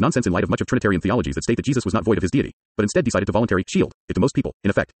 which is nonsense in light of much of Trinitarian theologies that state that Jesus was not void of his deity, but instead decided to voluntarily shield it to most people, in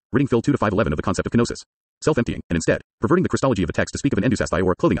effect, ridding Phil 2 to 511 of the concept of kenosis, self-emptying, and instead, perverting the Christology of a text to speak of an endusastai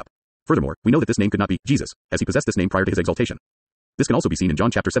or clothing up. Furthermore, we know that this name could not be Jesus, as he possessed this name prior to his exaltation. This can also be seen in John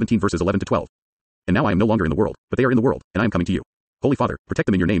chapter 17 verses 11 to 12. And now I am no longer in the world, but they are in the world, and I am coming to you. Holy Father, protect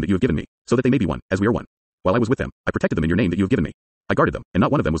them in your name that you have given me, so that they may be one, as we are one. While I was with them, I protected them in your name that you have given me. I guarded them, and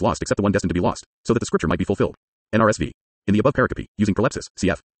not one of them was lost except the one destined to be lost, so that the scripture might be fulfilled. NRSV. In the above pericope, using prolepsis,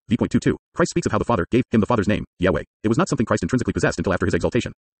 cf. v.22, Christ speaks of how the Father gave him the Father's name, Yahweh. It was not something Christ intrinsically possessed until after his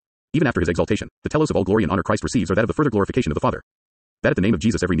exaltation. Even after his exaltation, the telos of all glory and honor Christ receives are that of the further glorification of the Father. That at the name of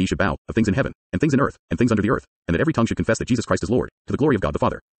Jesus every knee should bow, of things in heaven, and things in earth, and things under the earth, and that every tongue should confess that Jesus Christ is Lord, to the glory of God the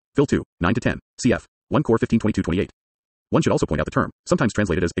Father. Phil 2, 9 to 10, cf. 1 Cor 15:22-28. One should also point out the term, sometimes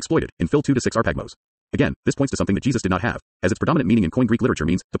translated as exploited, in Phil 2 to 6 arpagmos. Again, this points to something that Jesus did not have, as its predominant meaning in Koine Greek literature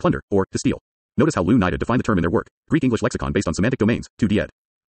means to plunder, or to steal. Notice how Lou Nida defined the term in their work, Greek-English lexicon based on semantic domains, 2d ed.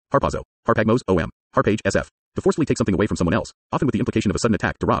 Harpazo, harpagmos, om, harpage, sf. To forcefully take something away from someone else, often with the implication of a sudden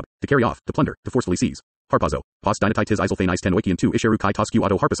attack, to rob, to carry off, to plunder, to forcefully seize. Harpazo, pos dynati tis isolthanis ten oikian 2 isheru kai tosku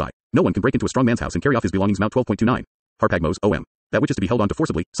auto harpasai. No one can break into a strong man's house and carry off his belongings. Mount 12.29. Harpagmos, om. That which is to be held onto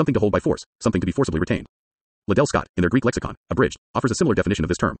forcibly, something to hold by force, something to be forcibly retained. Liddell Scott, in their Greek lexicon, abridged, offers a similar definition of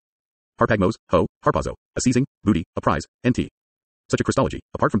this term. Harpagmos, ho, harpazo, a seizing, booty, a prize, nt. Such a Christology,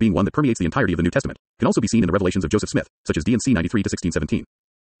 apart from being one that permeates the entirety of the New Testament, can also be seen in the revelations of Joseph Smith, such as D&C 93 to 1617.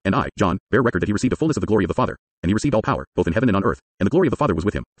 And I, John, bear record that he received a fullness of the glory of the Father, and he received all power, both in heaven and on earth, and the glory of the Father was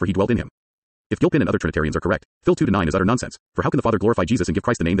with him, for he dwelt in him. If Gilpin and other Trinitarians are correct, Phil 2 to 9 is utter nonsense, for how can the Father glorify Jesus and give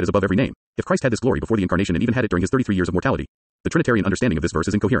Christ the name that is above every name, if Christ had this glory before the incarnation and even had it during his 33 years of mortality? The Trinitarian understanding of this verse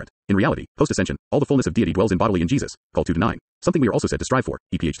is incoherent. In reality, post-ascension, all the fullness of deity dwells in bodily in Jesus, call 2 to 9, something we are also said to strive for,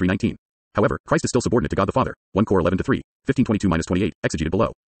 EPH 319. However, Christ is still subordinate to God the Father, 1 Cor 11 to 3, 1522-28, exegeted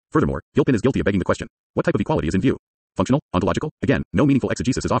below. Furthermore, Gilpin is guilty of begging the question, what type of equality is in view? Functional, ontological? Again, no meaningful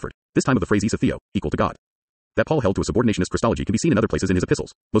exegesis is offered, this time of the phrase Isa Theo, equal to God. That Paul held to a subordinationist Christology can be seen in other places in his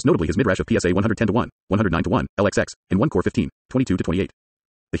epistles, most notably his midrash of PSA 110 to 1, 109 to 1, LXX, in 1 Cor 15, 22 to 28.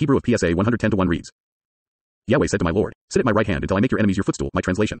 The Hebrew of PSA 110 to 1 reads, Yahweh said to my Lord, sit at my right hand until I make your enemies your footstool, my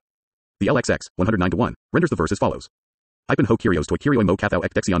translation. The LXX, 109 to 1, renders the verse as follows. Ipon ho kyrios toi kyrioi mo kathou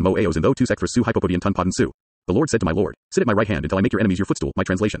ek dexion mo eos in tho tus ekthras su hypopodion ton podin su. The Lord said to my Lord, sit at my right hand until I make your enemies your footstool, my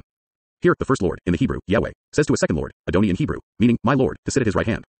translation. Here, the first Lord, in the Hebrew, Yahweh, says to a second Lord, Adoni in Hebrew, meaning, my Lord, to sit at his right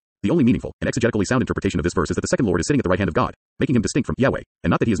hand. The only meaningful and exegetically sound interpretation of this verse is that the second Lord is sitting at the right hand of God, making him distinct from Yahweh,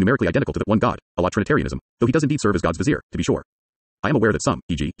 and not that he is numerically identical to the one God, a la Trinitarianism, though he does indeed serve as God's vizier, to be sure. I am aware that some,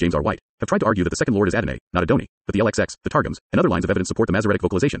 e.g., James R. White, have tried to argue that the second Lord is Adonai, not Adoni, but the LXX, the Targums, and other lines of evidence support the Masoretic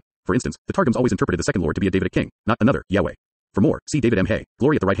vocalization. For instance, the Targums always interpreted the second Lord to be a Davidic king, not another, Yahweh. For more, see David M. Hay,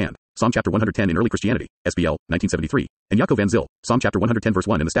 Glory at the Right Hand, Psalm chapter 110 in Early Christianity, SBL, 1973, and Jaco van Zyl, Psalm chapter 110 verse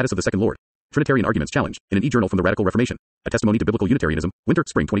 1 in the status of the second Lord. Trinitarian Arguments Challenge, in an e-journal from the Radical Reformation, a testimony to biblical Unitarianism, Winter,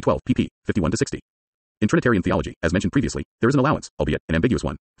 Spring 2012, pp. 51-60. In Trinitarian theology, as mentioned previously, there is an allowance, albeit an ambiguous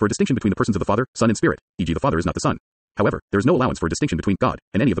one, for a distinction between the persons of the Father, Son and Spirit, e.g. the Father is not the Son. However, there is no allowance for a distinction between God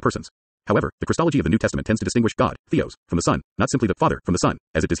and any of the persons. However, the Christology of the New Testament tends to distinguish God, Theos, from the Son, not simply the Father from the Son,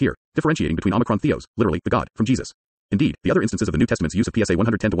 as it does here, differentiating between Omicron Theos, literally, the God, from Jesus. Indeed, the other instances of the New Testament's use of PSA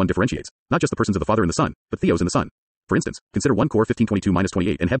 110 to 1 differentiates, not just the persons of the Father and the Son, but Theos and the Son. For instance, consider 1 Cor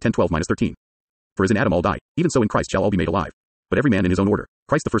 15:22-28 and Heb 10:12-13. For as in Adam all die, even so in Christ shall all be made alive. But every man in his own order,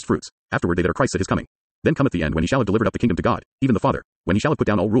 Christ the first fruits, afterward they that are Christ's at his coming. Then cometh the end, when he shall have delivered up the kingdom to God, even the Father, when he shall have put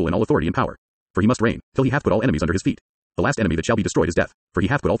down all rule and all authority and power. For he must reign, till he hath put all enemies under his feet. The last enemy that shall be destroyed is death, for he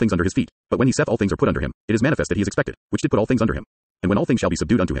hath put all things under his feet. But when he saith all things are put under him, it is manifest that he is expected, which did put all things under him. And when all things shall be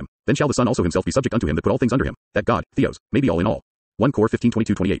subdued unto him, then shall the Son also himself be subject unto him that put all things under him, that God, Theos, may be all in all. 1 Cor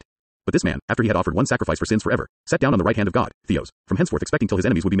 15:22-28. But this man, after he had offered one sacrifice for sins forever, sat down on the right hand of God, Theos, from henceforth expecting till his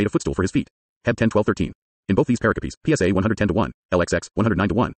enemies would be made a footstool for his feet. Heb 10:12-13. In both these pericopes, PSA 110-1, LXX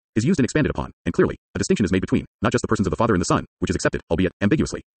 109-1, is used and expanded upon, and clearly, a distinction is made between, not just the persons of the Father and the Son, which is accepted, albeit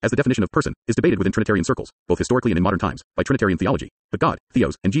ambiguously, as the definition of person, is debated within Trinitarian circles, both historically and in modern times, by Trinitarian theology, but God,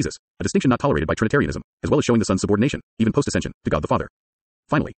 Theos, and Jesus, a distinction not tolerated by Trinitarianism, as well as showing the Son's subordination, even post-ascension, to God the Father.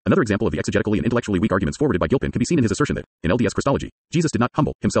 Finally, another example of the exegetically and intellectually weak arguments forwarded by Gilpin can be seen in his assertion that, in LDS Christology, Jesus did not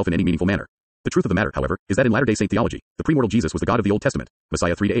humble himself in any meaningful manner. The truth of the matter, however, is that in Latter-day Saint theology, the premortal Jesus was the God of the Old Testament,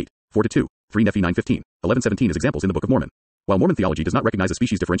 Messiah 3-8, 4-2, 3 Nephi 9-15, 11-17 as examples in the Book of Mormon. While Mormon theology does not recognize a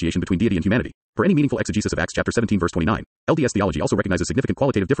species differentiation between deity and humanity, for any meaningful exegesis of Acts chapter 17 verse 29, LDS theology also recognizes significant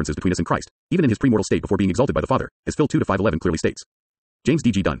qualitative differences between us and Christ, even in his premortal state before being exalted by the Father, as Phil 2-511 clearly states. James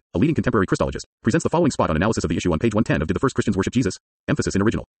D. G. Dunn, a leading contemporary Christologist, presents the following spot on analysis of the issue on page 110 of Did the First Christians Worship Jesus? Emphasis in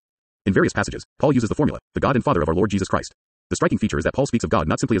original. In various passages, Paul uses the formula, the God and Father of our Lord Jesus Christ. The striking feature is that Paul speaks of God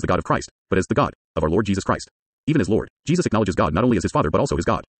not simply as the God of Christ, but as the God of our Lord Jesus Christ. Even as Lord, Jesus acknowledges God not only as his Father but also his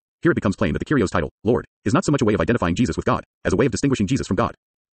God. Here it becomes plain that the Kyrios title, Lord, is not so much a way of identifying Jesus with God, as a way of distinguishing Jesus from God.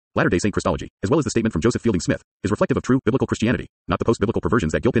 Latter-day Saint Christology, as well as the statement from Joseph Fielding Smith, is reflective of true biblical Christianity, not the post-biblical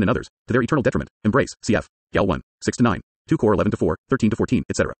perversions that Gilpin and others, to their eternal detriment, embrace, cf. Gal 1, 6-9, 2 Cor 11-4, 13-14,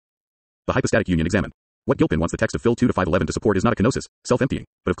 etc. The hypostatic union examined. What Gilpin wants the text of Phil 2-511 to support is not a kenosis, self-emptying,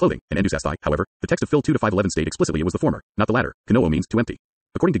 but of clothing, and endusasthai. However, the text of Phil 2-511 state explicitly it was the former, not the latter. Kenoo means to empty.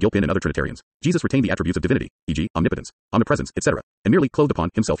 According to Gilpin and other Trinitarians, Jesus retained the attributes of divinity, e.g., omnipotence, omnipresence, etc., and merely clothed upon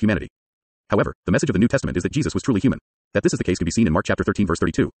himself humanity. However, the message of the New Testament is that Jesus was truly human. That this is the case can be seen in Mark chapter 13 verse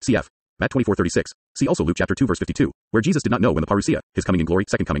 32, cf. Matt 24:36. See also Luke chapter 2 verse 52, where Jesus did not know when the parousia, his coming in glory,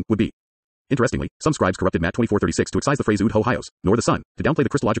 second coming, would be. Interestingly, some scribes corrupted Matt 24:36 to excise the phrase ud ho hyos, nor the Son, to downplay the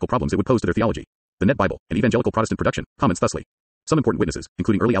Christological problems it would pose to their theology. The Net Bible, an evangelical Protestant production, comments thusly. Some important witnesses,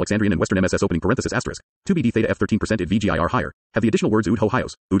 including early Alexandrian and Western MSS opening parenthesis asterisk, 2BD theta F 13% it VGIR higher, have the additional words ud ho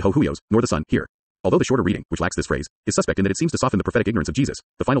hyos, ud ho huyos, nor the Son, here. Although the shorter reading, which lacks this phrase, is suspect in that it seems to soften the prophetic ignorance of Jesus,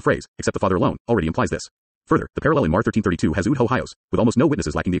 the final phrase, except the Father alone, already implies this. Further, the parallel in Mar 13:32 has ud ho hyos, with almost no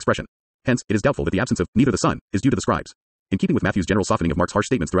witnesses lacking the expression. Hence, it is doubtful that the absence of neither the Son is due to the scribes. In keeping with Matthew's general softening of Mark's harsh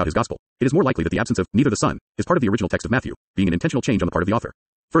statements throughout his gospel, it is more likely that the absence of neither the Son is part of the original text of Matthew, being an intentional change on the part of the author.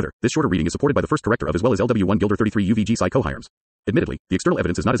 Further, this shorter reading is supported by the first corrector of as well as LW1 Gilder 33 UVG Psi Cohirms. Admittedly, the external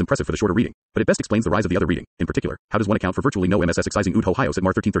evidence is not as impressive for the shorter reading, but it best explains the rise of the other reading. In particular, how does one account for virtually no MSS excising ud ho hyos at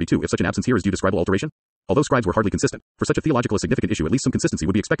Mar 13:32 if such an absence here is due to scribal alteration? Although scribes were hardly consistent, for such a theologically significant issue at least some consistency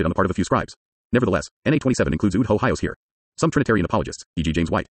would be expected on the part of a few scribes. Nevertheless, NA 27 includes ud ho hyos here. Some Trinitarian apologists, e.g. James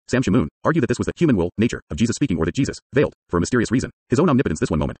White, Sam Shamoon, argue that this was the human will, nature, of Jesus speaking or that Jesus, veiled, for a mysterious reason, his own omnipotence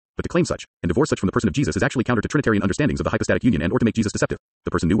this one moment, but to claim such, and divorce such from the person of Jesus is actually counter to Trinitarian understandings of the hypostatic union and or to make Jesus deceptive.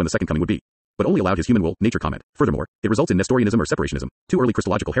 The person knew when the second coming would be, but only allowed his human will, nature comment. Furthermore, it results in Nestorianism or separationism, two early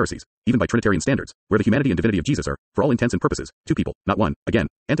Christological heresies, even by Trinitarian standards, where the humanity and divinity of Jesus are, for all intents and purposes, two people, not one, again,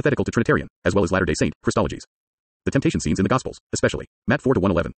 antithetical to Trinitarian, as well as Latter-day Saint, Christologies. The temptation scenes in the Gospels, especially, Matt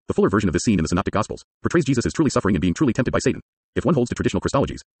 4-111, the fuller version of this scene in the Synoptic Gospels, portrays Jesus as truly suffering and being truly tempted by Satan. If one holds to traditional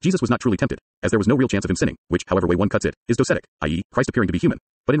Christologies, Jesus was not truly tempted, as there was no real chance of him sinning, which, however way one cuts it, is docetic, i.e., Christ appearing to be human,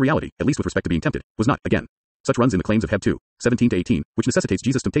 but in reality, at least with respect to being tempted, was not, again. Such runs in the claims of Heb 2, 17-18, which necessitates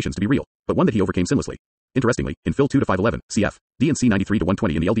Jesus' temptations to be real, but one that he overcame sinlessly. Interestingly, in Phil 2-511, cf. D and C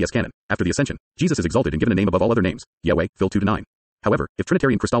 93-120 in the LDS canon, after the Ascension, Jesus is exalted and given a name above all other names, Yahweh, Phil 2-9. However, if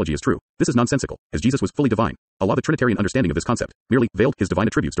Trinitarian Christology is true, this is nonsensical, as Jesus was fully divine. Allah the Trinitarian understanding of this concept, merely veiled his divine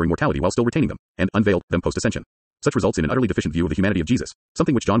attributes during mortality while still retaining them, and unveiled them post-ascension. Such results in an utterly deficient view of the humanity of Jesus,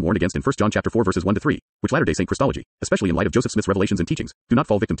 something which John warned against in 1 John chapter 4 verses 1-3, which Latter-day Saint Christology, especially in light of Joseph Smith's revelations and teachings, do not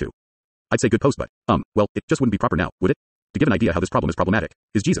fall victim to. I'd say good post but, well, it just wouldn't be proper now, would it? To give an idea how this problem is problematic,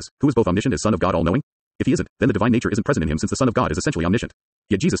 is Jesus, who is both omniscient as Son of God all-knowing? If he isn't, then the divine nature isn't present in him since the Son of God is essentially omniscient.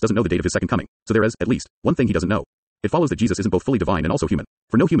 Yet Jesus doesn't know the date of his second coming, so there is, at least, one thing he doesn't know. It follows that Jesus isn't both fully divine and also human,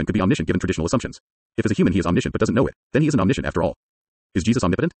 for no human could be omniscient given traditional assumptions. If as a human he is omniscient but doesn't know it, then he isn't omniscient after all. Is Jesus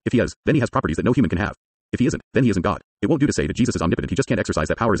omnipotent? If he is, then he has properties that no human can have. If he isn't, then he isn't God. It won't do to say that Jesus is omnipotent, he just can't exercise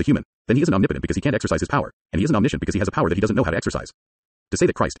that power as a human. Then he isn't omnipotent because he can't exercise his power, and he isn't omniscient because he has a power that he doesn't know how to exercise. To say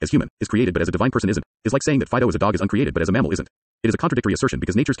that Christ, as human, is created but as a divine person isn't, is like saying that Fido as a dog is uncreated but as a mammal isn't. It is a contradictory assertion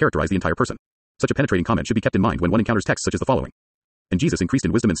because natures characterize the entire person. Such a penetrating comment should be kept in mind when one encounters texts such as the following. And Jesus increased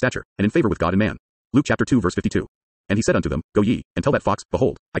in wisdom and stature, and in favor with God and man. Luke chapter 2 verse 52. And he said unto them, Go ye, and tell that fox,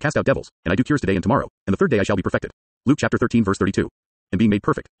 Behold, I cast out devils, and I do cures today and tomorrow, and the third day I shall be perfected. Luke chapter 13 verse 32. And being made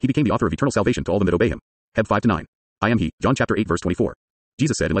perfect, he became the author of eternal salvation to all them that obey him. Heb 5-9. I am he. John chapter 8 verse 24.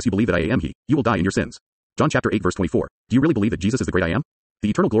 Jesus said, unless you believe that I am he, you will die in your sins. John chapter 8 verse 24. Do you really believe that Jesus is the great I am? The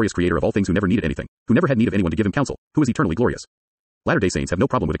eternal glorious creator of all things who never needed anything, who never had need of anyone to give him counsel, who is eternally glorious. Latter-day Saints have no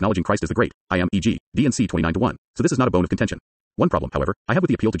problem with acknowledging Christ as the great I am, e.g., D&C 29-1, so this is not a bone of contention. One problem, however, I have with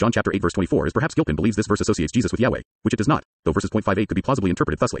the appeal to John chapter 8 verse 24 is perhaps Gilpin believes this verse associates Jesus with Yahweh, which it does not, though verses 0.58 could be plausibly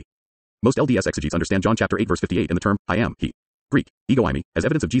interpreted thusly. Most LDS exegetes understand John chapter 8 verse 58 in the term, I am, he. Greek, ego eimi, as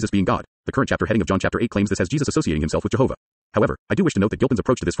evidence of Jesus being God. The current chapter heading of John chapter 8 claims this has Jesus associating himself with Jehovah. However, I do wish to note that Gilpin's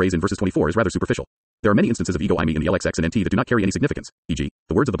approach to this phrase in verses 24 is rather superficial. There are many instances of ego eimi in the LXX and NT that do not carry any significance, e.g.,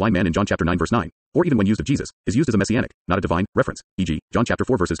 the words of the blind man in John chapter 9 verse 9, or even when used of Jesus, is used as a messianic, not a divine, reference, e.g., John chapter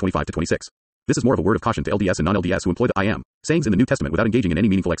 4 verses 25 to 26. This is more of a word of caution to LDS and non-LDS who employ the I am sayings in the New Testament without engaging in any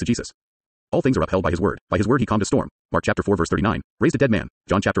meaningful exegesis. All things are upheld by his word he calmed a storm. Mark chapter 4 verse 39, raised a dead man.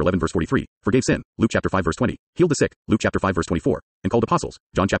 John chapter 11 verse 43, forgave sin. Luke chapter 5 verse 20, healed the sick. Luke chapter 5 verse 24, and called apostles.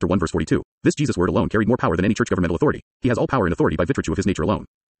 John chapter 1 verse 42. This Jesus word alone carried more power than any church governmental authority. He has all power and authority by virtue of his nature alone.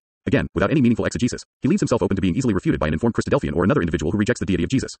 Again, without any meaningful exegesis, he leaves himself open to being easily refuted by an informed Christadelphian or another individual who rejects the deity of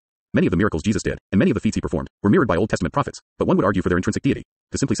Jesus. Many of the miracles Jesus did, and many of the feats he performed, were mirrored by Old Testament prophets, but one would argue for their intrinsic deity.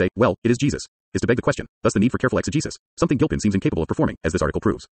 To simply say, well, it is Jesus, is to beg the question, thus the need for careful exegesis, something Gilpin seems incapable of performing, as this article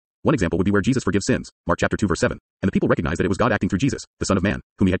proves. One example would be where Jesus forgives sins, Mark chapter 2 verse 7, and the people recognize that it was God acting through Jesus, the Son of Man,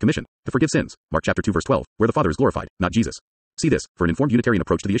 whom he had commissioned, to forgive sins, Mark chapter 2 verse 12, where the Father is glorified, not Jesus. See this, for an informed Unitarian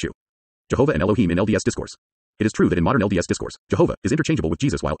approach to the issue. Jehovah and Elohim in LDS discourse. It is true that in modern LDS discourse, Jehovah is interchangeable with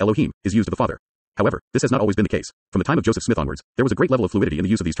Jesus while Elohim is used of the Father. However, this has not always been the case. From the time of Joseph Smith onwards, there was a great level of fluidity in the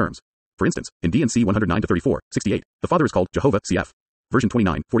use of these terms. For instance, in D&C 109-34, 68, the Father is called Jehovah, cf. version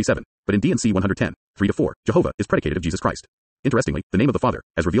 29, 47, but in D&C 110, 3-4, Jehovah is predicated of Jesus Christ. Interestingly, the name of the Father,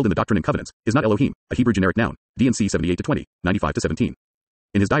 as revealed in the Doctrine and Covenants, is not Elohim, a Hebrew generic noun, D&C 78-20, 95-17.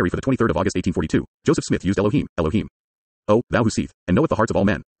 In his diary for the 23rd of August 1842, Joseph Smith used Elohim, Elohim. O, thou who seeth, and knoweth the hearts of all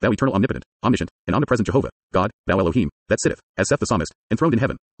men, thou eternal omnipotent, omniscient, and omnipresent Jehovah, God, thou Elohim, that sitteth, as saith the psalmist, enthroned in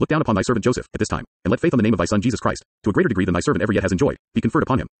heaven, look down upon thy servant Joseph at this time, and let faith on the name of thy Son Jesus Christ, to a greater degree than thy servant ever yet has enjoyed, be conferred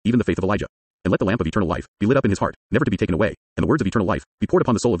upon him, even the faith of Elijah. And let the lamp of eternal life be lit up in his heart, never to be taken away, and the words of eternal life be poured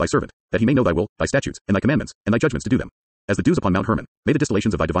upon the soul of thy servant, that he may know thy will, thy statutes, and thy commandments, and thy judgments to do them. As the dews upon Mount Hermon, may the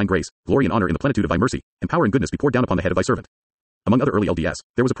distillations of thy divine grace, glory and honor in the plenitude of thy mercy, and power and goodness be poured down upon the head of thy servant. Among other early LDS,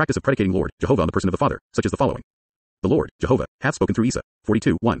 there was a practice of predicating Lord, Jehovah on the person of the Father, such as the following. The Lord, Jehovah, hath spoken through Isa,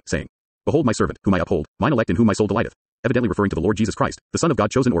 42:1, saying, Behold my servant, whom I uphold, mine elect in whom my soul delighteth, evidently referring to the Lord Jesus Christ, the Son of God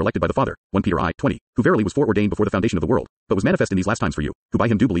chosen or elected by the Father, 1 Peter I, 20, who verily was foreordained before the foundation of the world, but was manifest in these last times for you, who by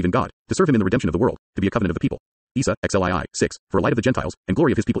him do believe in God, to serve him in the redemption of the world, to be a covenant of the people. Isa, XLII, 6, for a light of the Gentiles, and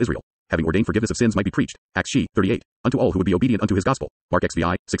glory of his people Israel, having ordained forgiveness of sins might be preached, Acts 38, unto all who would be obedient unto his gospel, Mark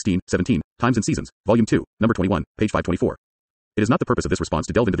XVI, 16, 17, Times and Seasons, Volume 2, number 21, page 524. It is not the purpose of this response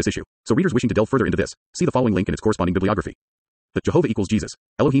to delve into this issue, so readers wishing to delve further into this, see the following link and its corresponding bibliography. That Jehovah equals Jesus,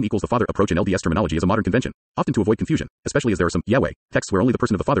 Elohim equals the Father approach in LDS terminology is a modern convention, often to avoid confusion, especially as there are some Yahweh texts where only the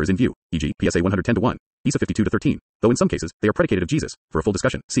person of the Father is in view, e.g., PSA 110-1, Isa 52-13, though in some cases, they are predicated of Jesus. For a full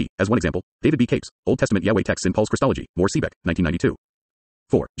discussion, see, as one example, David B. Capes, Old Testament Yahweh texts in Paul's Christology, Moore Seebeck, 1992.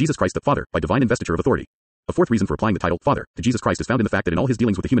 4. Jesus Christ the Father, by divine investiture of authority. A fourth reason for applying the title, Father, to Jesus Christ is found in the fact that in all his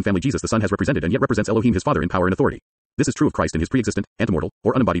dealings with the human family Jesus the Son has represented and yet represents Elohim his Father in power and authority. This is true of Christ in his pre-existent, antemortal,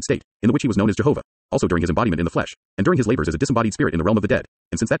 or unembodied state, in the which he was known as Jehovah, also during his embodiment in the flesh, and during his labors as a disembodied spirit in the realm of the dead,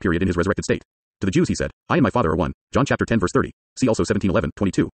 and since that period in his resurrected state. To the Jews he said, I and my Father are one, John chapter 10 verse 30, see also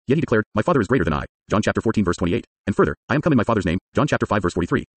 17:11-22, yet he declared, my Father is greater than I, John chapter 14 verse 28, and further, I am come in my Father's name, John chapter 5 verse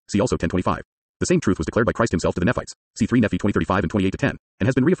 43, see also 10:25. The same truth was declared by Christ himself to the Nephites, see 3 Nephi 20:35 and 28-10, and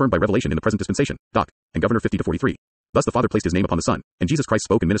has been reaffirmed by revelation in the present dispensation, Doc, and Governor 50-43. Thus the Father placed his name upon the Son, and Jesus Christ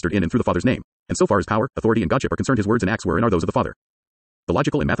spoke and ministered in and through the Father's name, and so far as power, authority and godship are concerned his words and acts were and are those of the Father. The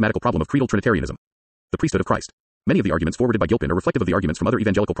logical and mathematical problem of creedal Trinitarianism. The priesthood of Christ. Many of the arguments forwarded by Gilpin are reflective of the arguments from other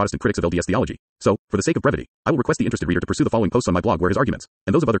evangelical Protestant critics of LDS theology, so, for the sake of brevity, I will request the interested reader to pursue the following posts on my blog where his arguments,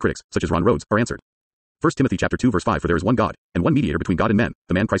 and those of other critics, such as Ron Rhodes, are answered. 1 Timothy chapter 2 verse 5 For there is one God, and one mediator between God and men,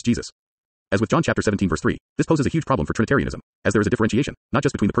 the man Christ Jesus. As with John chapter 17 verse 3, this poses a huge problem for Trinitarianism, as there is a differentiation, not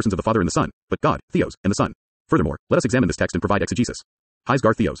just between the persons of the Father and the Son, but God, Theos, and the Son. Furthermore, let us examine this text and provide exegesis. Heis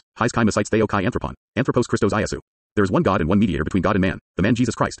gar Theos, heis kai mesites theo kai anthropon, anthropos Christos Iesu. There is one God and one mediator between God and man, the man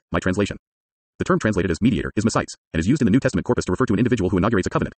Jesus Christ, my translation. The term translated as mediator is mesites, and is used in the New Testament corpus to refer to an individual who inaugurates a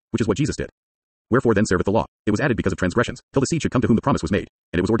covenant, which is what Jesus did. Wherefore then serveth the law. It was added because of transgressions, till the seed should come to whom the promise was made,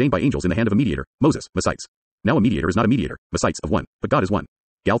 and it was ordained by angels in the hand of a mediator, Moses, mesites. Now a mediator is not a mediator, mesites of one, but God is one.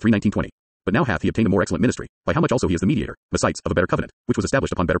 Gal 3:19-20. But now hath he obtained a more excellent ministry, by how much also he is the mediator, mesites of a better covenant, which was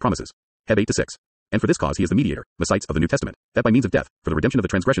established upon better promises. Heb 8-6. And for this cause he is the mediator, mesites of the New Testament, that by means of death, for the redemption of the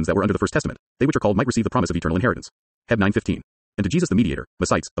transgressions that were under the First Testament, they which are called might receive the promise of eternal inheritance. Heb 9:15. And to Jesus the mediator,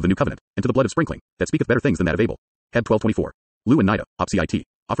 mesites of the New Covenant, and to the blood of sprinkling, that speaketh better things than that of Abel. Heb 12:24. Lou and Nida, op. CIT,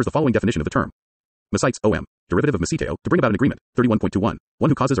 offers the following definition of the term. Mesites, OM, derivative of misiteo, to bring about an agreement. 31.21. One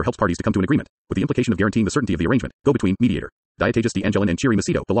who causes or helps parties to come to an agreement, with the implication of guaranteeing the certainty of the arrangement, go between, mediator. Diatagus de angelin and chiri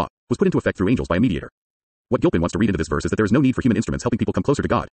misito, the law, was put into effect through angels by a mediator. What Gilpin wants to read into this verse is that there is no need for human instruments helping people come closer to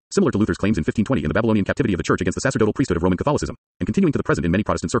God, similar to Luther's claims in 1520 in the Babylonian captivity of the Church against the sacerdotal priesthood of Roman Catholicism, and continuing to the present in many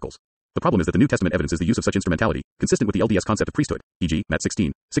Protestant circles. The problem is that the New Testament evidences the use of such instrumentality, consistent with the LDS concept of priesthood, e.g., Matt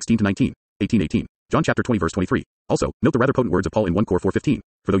 16, 16-19, 18-18, John chapter 20 verse 23. Also, note the rather potent words of Paul in 1 Cor 4:15.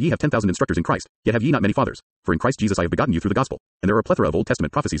 For though ye have 10,000 instructors in Christ, yet have ye not many fathers. For in Christ Jesus I have begotten you through the gospel. And there are a plethora of Old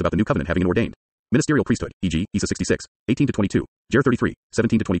Testament prophecies about the new covenant having an ordained ministerial priesthood, e.g., Isa 66, 18-22, Jer 33,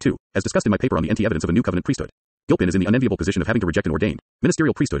 17-22, as discussed in my paper on the anti-evidence of a new covenant priesthood. Gilpin is in the unenviable position of having to reject an ordained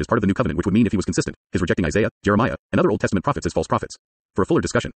ministerial priesthood as part of the new covenant, which would mean, if he was consistent, his rejecting Isaiah, Jeremiah, and other Old Testament prophets as false prophets. For a fuller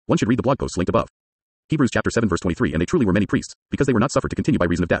discussion, one should read the blog posts linked above. Hebrews chapter 7 verse 23. And they truly were many priests, because they were not suffered to continue by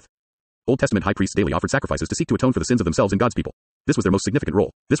reason of death. Old Testament high priests daily offered sacrifices to seek to atone for the sins of themselves and God's people. This was their most significant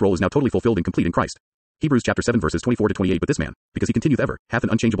role. This role is now totally fulfilled and complete in Christ. Hebrews chapter 7 verses 24-28. But this man, because he continueth ever, hath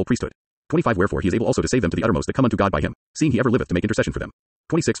an unchangeable priesthood. 25. Wherefore he is able also to save them to the uttermost that come unto God by him, seeing he ever liveth to make intercession for them.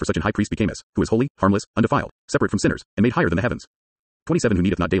 26. For such an high priest became us, who is holy, harmless, undefiled, separate from sinners, and made higher than the heavens. 27. Who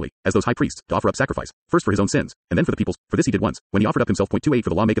needeth not daily, as those high priests, to offer up sacrifice, first for his own sins, and then for the people's, for this he did once, when he offered up himself. 28. For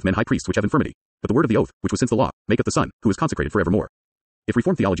the law maketh men high priests which have infirmity, but the word of the oath, which was since the law, maketh the Son, who is consecrated for evermore. If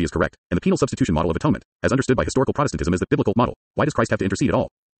Reformed theology is correct, and the penal substitution model of atonement, as understood by historical Protestantism, is the biblical model, why does Christ have to intercede at all?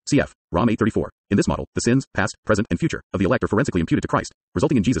 Cf. Rom 8:34. In this model, the sins, past, present, and future, of the elect are forensically imputed to Christ,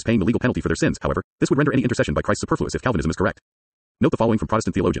 resulting in Jesus paying the legal penalty for their sins. However, this would render any intercession by Christ superfluous if Calvinism is correct. Note the following from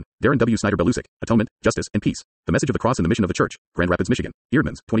Protestant theologian Darren W. Snyder-Belusic: Atonement, Justice, and Peace. The Message of the Cross and the Mission of the Church, Grand Rapids, Michigan.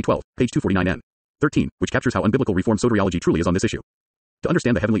 Eerdmans, 2012, page 249n. 13, which captures how unbiblical Reformed soteriology truly is on this issue. To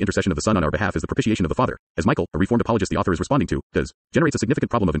understand the heavenly intercession of the Son on our behalf is the propitiation of the Father, as Michael, a Reformed apologist the author is responding to, does, generates a significant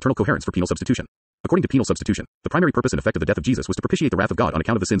problem of internal coherence for penal substitution. According to penal substitution, the primary purpose and effect of the death of Jesus was to propitiate the wrath of God on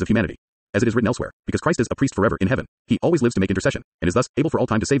account of the sins of humanity. As it is written elsewhere, because Christ is a priest forever in heaven, he always lives to make intercession, and is thus able for all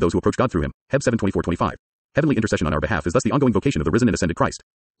time to save those who approach God through him. Heb 7:24-25. Heavenly intercession on our behalf is thus the ongoing vocation of the risen and ascended Christ.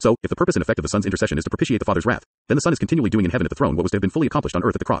 So, if the purpose and effect of the Son's intercession is to propitiate the Father's wrath, then the Son is continually doing in heaven at the throne what was to have been fully accomplished on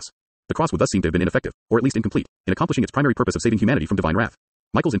earth at the cross. The cross would thus seem to have been ineffective, or at least incomplete, in accomplishing its primary purpose of saving humanity from divine wrath.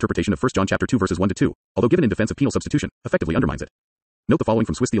 Michael's interpretation of 1 John chapter 2 verses 1-2, although given in defense of penal substitution, effectively undermines it. Note the following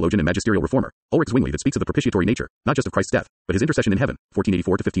from Swiss theologian and magisterial reformer Ulrich Zwingli that speaks of the propitiatory nature, not just of Christ's death, but his intercession in heaven,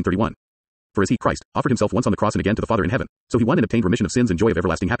 1484-1531. For as he, Christ, offered himself once on the cross and again to the Father in heaven, so he won and obtained remission of sins and joy of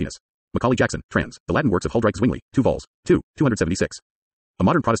everlasting happiness. Macaulay Jackson, trans. The Latin works of Huldrych Zwingli, 2 vols. 2, 276. A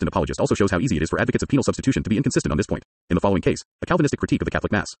modern Protestant apologist also shows how easy it is for advocates of penal substitution to be inconsistent on this point. In the following case, a Calvinistic critique of the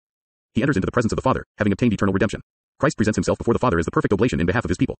Catholic Mass. He enters into the presence of the Father, having obtained eternal redemption. Christ presents himself before the Father as the perfect oblation in behalf of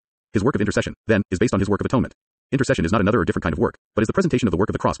his people. His work of intercession, then, is based on his work of atonement. Intercession is not another or different kind of work, but is the presentation of the work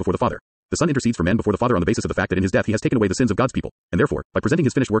of the cross before the Father. The Son intercedes for men before the Father on the basis of the fact that in his death he has taken away the sins of God's people, and therefore, by presenting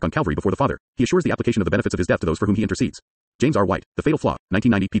his finished work on Calvary before the Father, he assures the application of the benefits of his death to those for whom he intercedes. James R. White, The Fatal Flaw,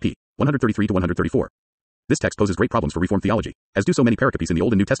 1990 pp. 133-134. This text poses great problems for Reformed theology, as do so many pericopes in the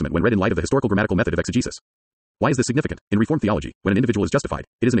Old and New Testament when read in light of the historical grammatical method of exegesis. Why is this significant? In Reformed theology, when an individual is justified,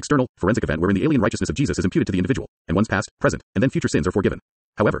 it is an external, forensic event wherein the alien righteousness of Jesus is imputed to the individual, and one's past, present, and then future sins are forgiven.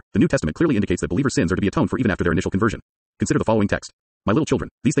 However, the New Testament clearly indicates that believers' sins are to be atoned for even after their initial conversion. Consider the following text. My little children,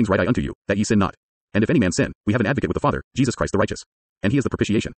 these things write I unto you, that ye sin not. And if any man sin, we have an advocate with the Father, Jesus Christ the righteous. And he is the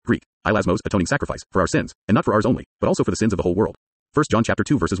propitiation, Greek, ilasmos, atoning sacrifice, for our sins, and not for ours only, but also for the sins of the whole world. 1 John chapter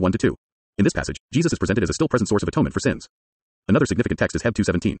 2 verses 1-2. In this passage, Jesus is presented as a still present source of atonement for sins. Another significant text is Heb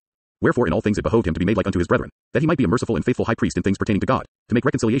 2:17. Wherefore in all things it behoved him to be made like unto his brethren, that he might be a merciful and faithful high priest in things pertaining to God, to make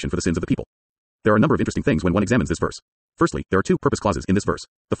reconciliation for the sins of the people. There are a number of interesting things when one examines this verse. Firstly, there are two purpose clauses in this verse.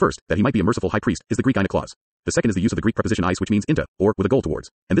 The first, that he might be a merciful high priest, is the Greek ina clause. The second is the use of the Greek preposition eis, which means into, or with a goal towards,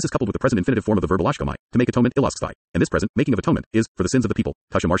 and this is coupled with the present infinitive form of the verb elashkomai, to make atonement ilasksthai, and this present making of atonement is for the sins of the people,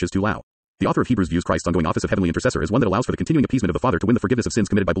 tasha marshes tu lao. The author of Hebrews views Christ's ongoing office of heavenly intercessor as one that allows for the continuing appeasement of the Father to win the forgiveness of sins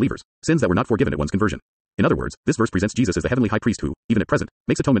committed by believers, sins that were not forgiven at one's conversion. In other words, this verse presents Jesus as the heavenly high priest who, even at present,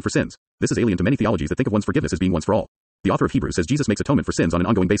 makes atonement for sins. This is alien to many theologies that think of one's forgiveness as being once for all. The author of Hebrews says Jesus makes atonement for sins on an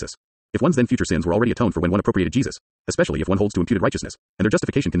ongoing basis. If one's then future sins were already atoned for when one appropriated Jesus, especially if one holds to imputed righteousness, and their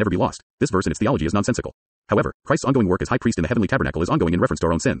justification can never be lost, this verse and its theology is nonsensical. However, Christ's ongoing work as high priest in the heavenly tabernacle is ongoing in reference to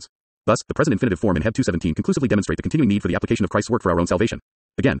our own sins. Thus, the present infinitive form in Heb 2:17 conclusively demonstrate the continuing need for the application of Christ's work for our own salvation.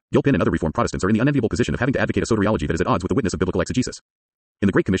 Again, Gilpin and other Reformed Protestants are in the unenviable position of having to advocate a soteriology that is at odds with the witness of biblical exegesis. In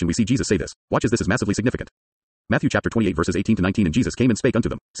the Great Commission we see Jesus say this. Watch as this is massively significant. Matthew chapter 28 verses 18-19. And Jesus came and spake unto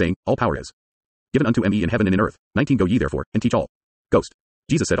them, saying, All power is given unto me in heaven and in earth. 19. Go ye therefore, and teach all. Ghost.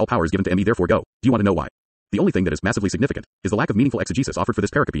 Jesus said all power is given to me, therefore go. Do you want to know why? The only thing that is massively significant is the lack of meaningful exegesis offered for this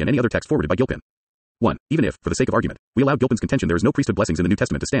pericope and any other text forwarded by Gilpin. 1. Even if, for the sake of argument, we allow Gilpin's contention there is no priesthood blessings in the New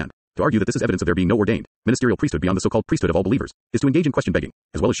Testament to stand, to argue that this is evidence of there being no ordained ministerial priesthood beyond the so-called priesthood of all believers, is to engage in question begging,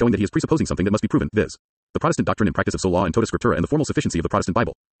 as well as showing that he is presupposing something that must be proven, viz. The Protestant doctrine and practice of sola and tota scriptura and the formal sufficiency of the Protestant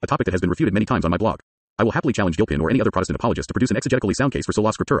Bible, a topic that has been refuted many times on my blog. I will happily challenge Gilpin or any other Protestant apologist to produce an exegetically sound case for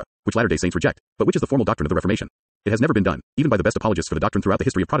sola scriptura, which Latter-day Saints reject, but which is the formal doctrine of the Reformation. It has never been done, even by the best apologists for the doctrine throughout the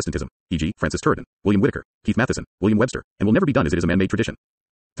history of Protestantism, e.g., Francis Turretin, William Whitaker, Keith Matheson, William Webster, and will never be done as it is a man-made tradition.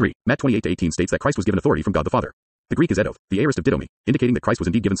 3. Matt 28-18 states that Christ was given authority from God the Father. The Greek is eidos, the aorist of didomi, indicating that Christ was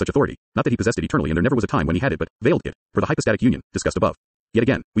indeed given such authority, not that he possessed it eternally and there never was a time when he had it but veiled it, for the hypostatic union, discussed above. Yet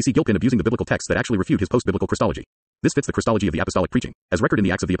again, we see Gilpin abusing the biblical texts that actually refute his post-biblical Christology. This fits the Christology of the apostolic preaching, as recorded in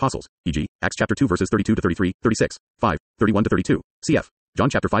the Acts of the Apostles, e.g., Acts chapter 2 verses 32-33, 36, 5, 31-32, cf. John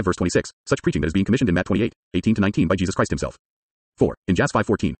chapter 5 verse 26, such preaching that is being commissioned in Matt 28, 18-19 by Jesus Christ himself. 4. In Jas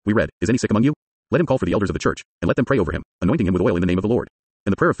 5:14, we read, "Is any sick among you? Let him call for the elders of the church, and let them pray over him, anointing him with oil in the name of the Lord.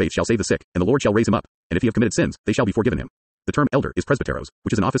 And the prayer of faith shall save the sick, and the Lord shall raise him up, and if he have committed sins, they shall be forgiven him." The term elder is presbyteros,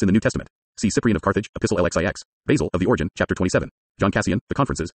 which is an office in the New Testament. See Cyprian of Carthage, Epistle LXIX, Basil of the Origin, chapter 27, John Cassian, The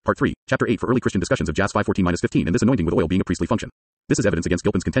Conferences, part 3, chapter 8 for early Christian discussions of Jas 5:14-15 and this anointing with oil being a priestly function. This is evidence against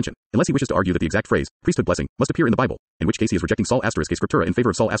Gilpin's contention, unless he wishes to argue that the exact phrase, priesthood blessing, must appear in the Bible, in which case he is rejecting Sol *a scriptura in favor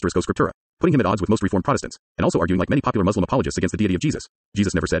of Sol *o scriptura, putting him at odds with most Reformed Protestants, and also arguing like many popular Muslim apologists against the deity of Jesus.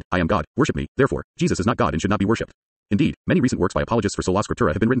 Jesus never said, "I am God, worship me," therefore, Jesus is not God and should not be worshipped. Indeed, many recent works by apologists for sola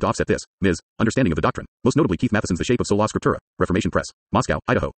scriptura have been written to offset this, Ms. understanding of the doctrine, most notably Keith Matheson's The Shape of Sola Scriptura, Reformation Press, Moscow,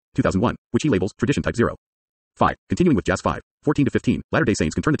 Idaho, 2001, which he labels Tradition Type 0. 5. Continuing with Jas 5:14-15, Latter-day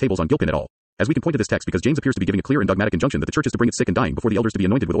Saints can turn the tables on Gilpin et al., as we can point to this text because James appears to be giving a clear and dogmatic injunction that the church is to bring its sick and dying before the elders to be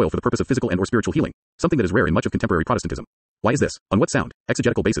anointed with oil for the purpose of physical and or spiritual healing, something that is rare in much of contemporary Protestantism. Why is this? On what sound,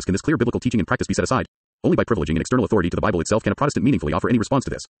 exegetical basis can this clear biblical teaching and practice be set aside? Only by privileging an external authority to the Bible itself can a Protestant meaningfully offer any response to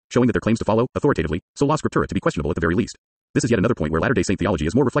this, showing that their claims to follow, authoritatively, sola scriptura to be questionable at the very least. This is yet another point where Latter-day Saint theology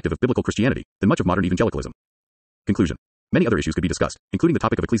is more reflective of biblical Christianity than much of modern evangelicalism. Conclusion. Many other issues could be discussed, including the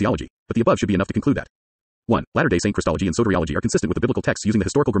topic of ecclesiology, but the above should be enough to conclude that 1. Latter-day Saint Christology and soteriology are consistent with the biblical texts using the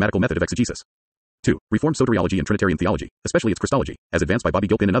historical grammatical method of exegesis. 2. Reformed soteriology and Trinitarian theology, especially its Christology, as advanced by Bobby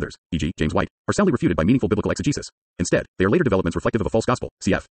Gilpin and others, e.g., James White, are soundly refuted by meaningful biblical exegesis. Instead, they are later developments reflective of a false gospel,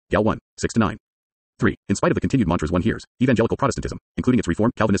 cf. Gal 1, 6-9. 3. In spite of the continued mantras one hears, evangelical Protestantism, including its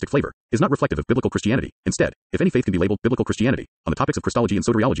Reformed Calvinistic flavor, is not reflective of biblical Christianity. Instead, if any faith can be labeled biblical Christianity, on the topics of Christology and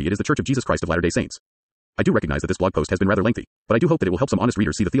soteriology it is the Church of Jesus Christ of Latter-day Saints. I do recognize that this blog post has been rather lengthy, but I do hope that it will help some honest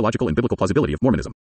readers see the theological and biblical plausibility of Mormonism.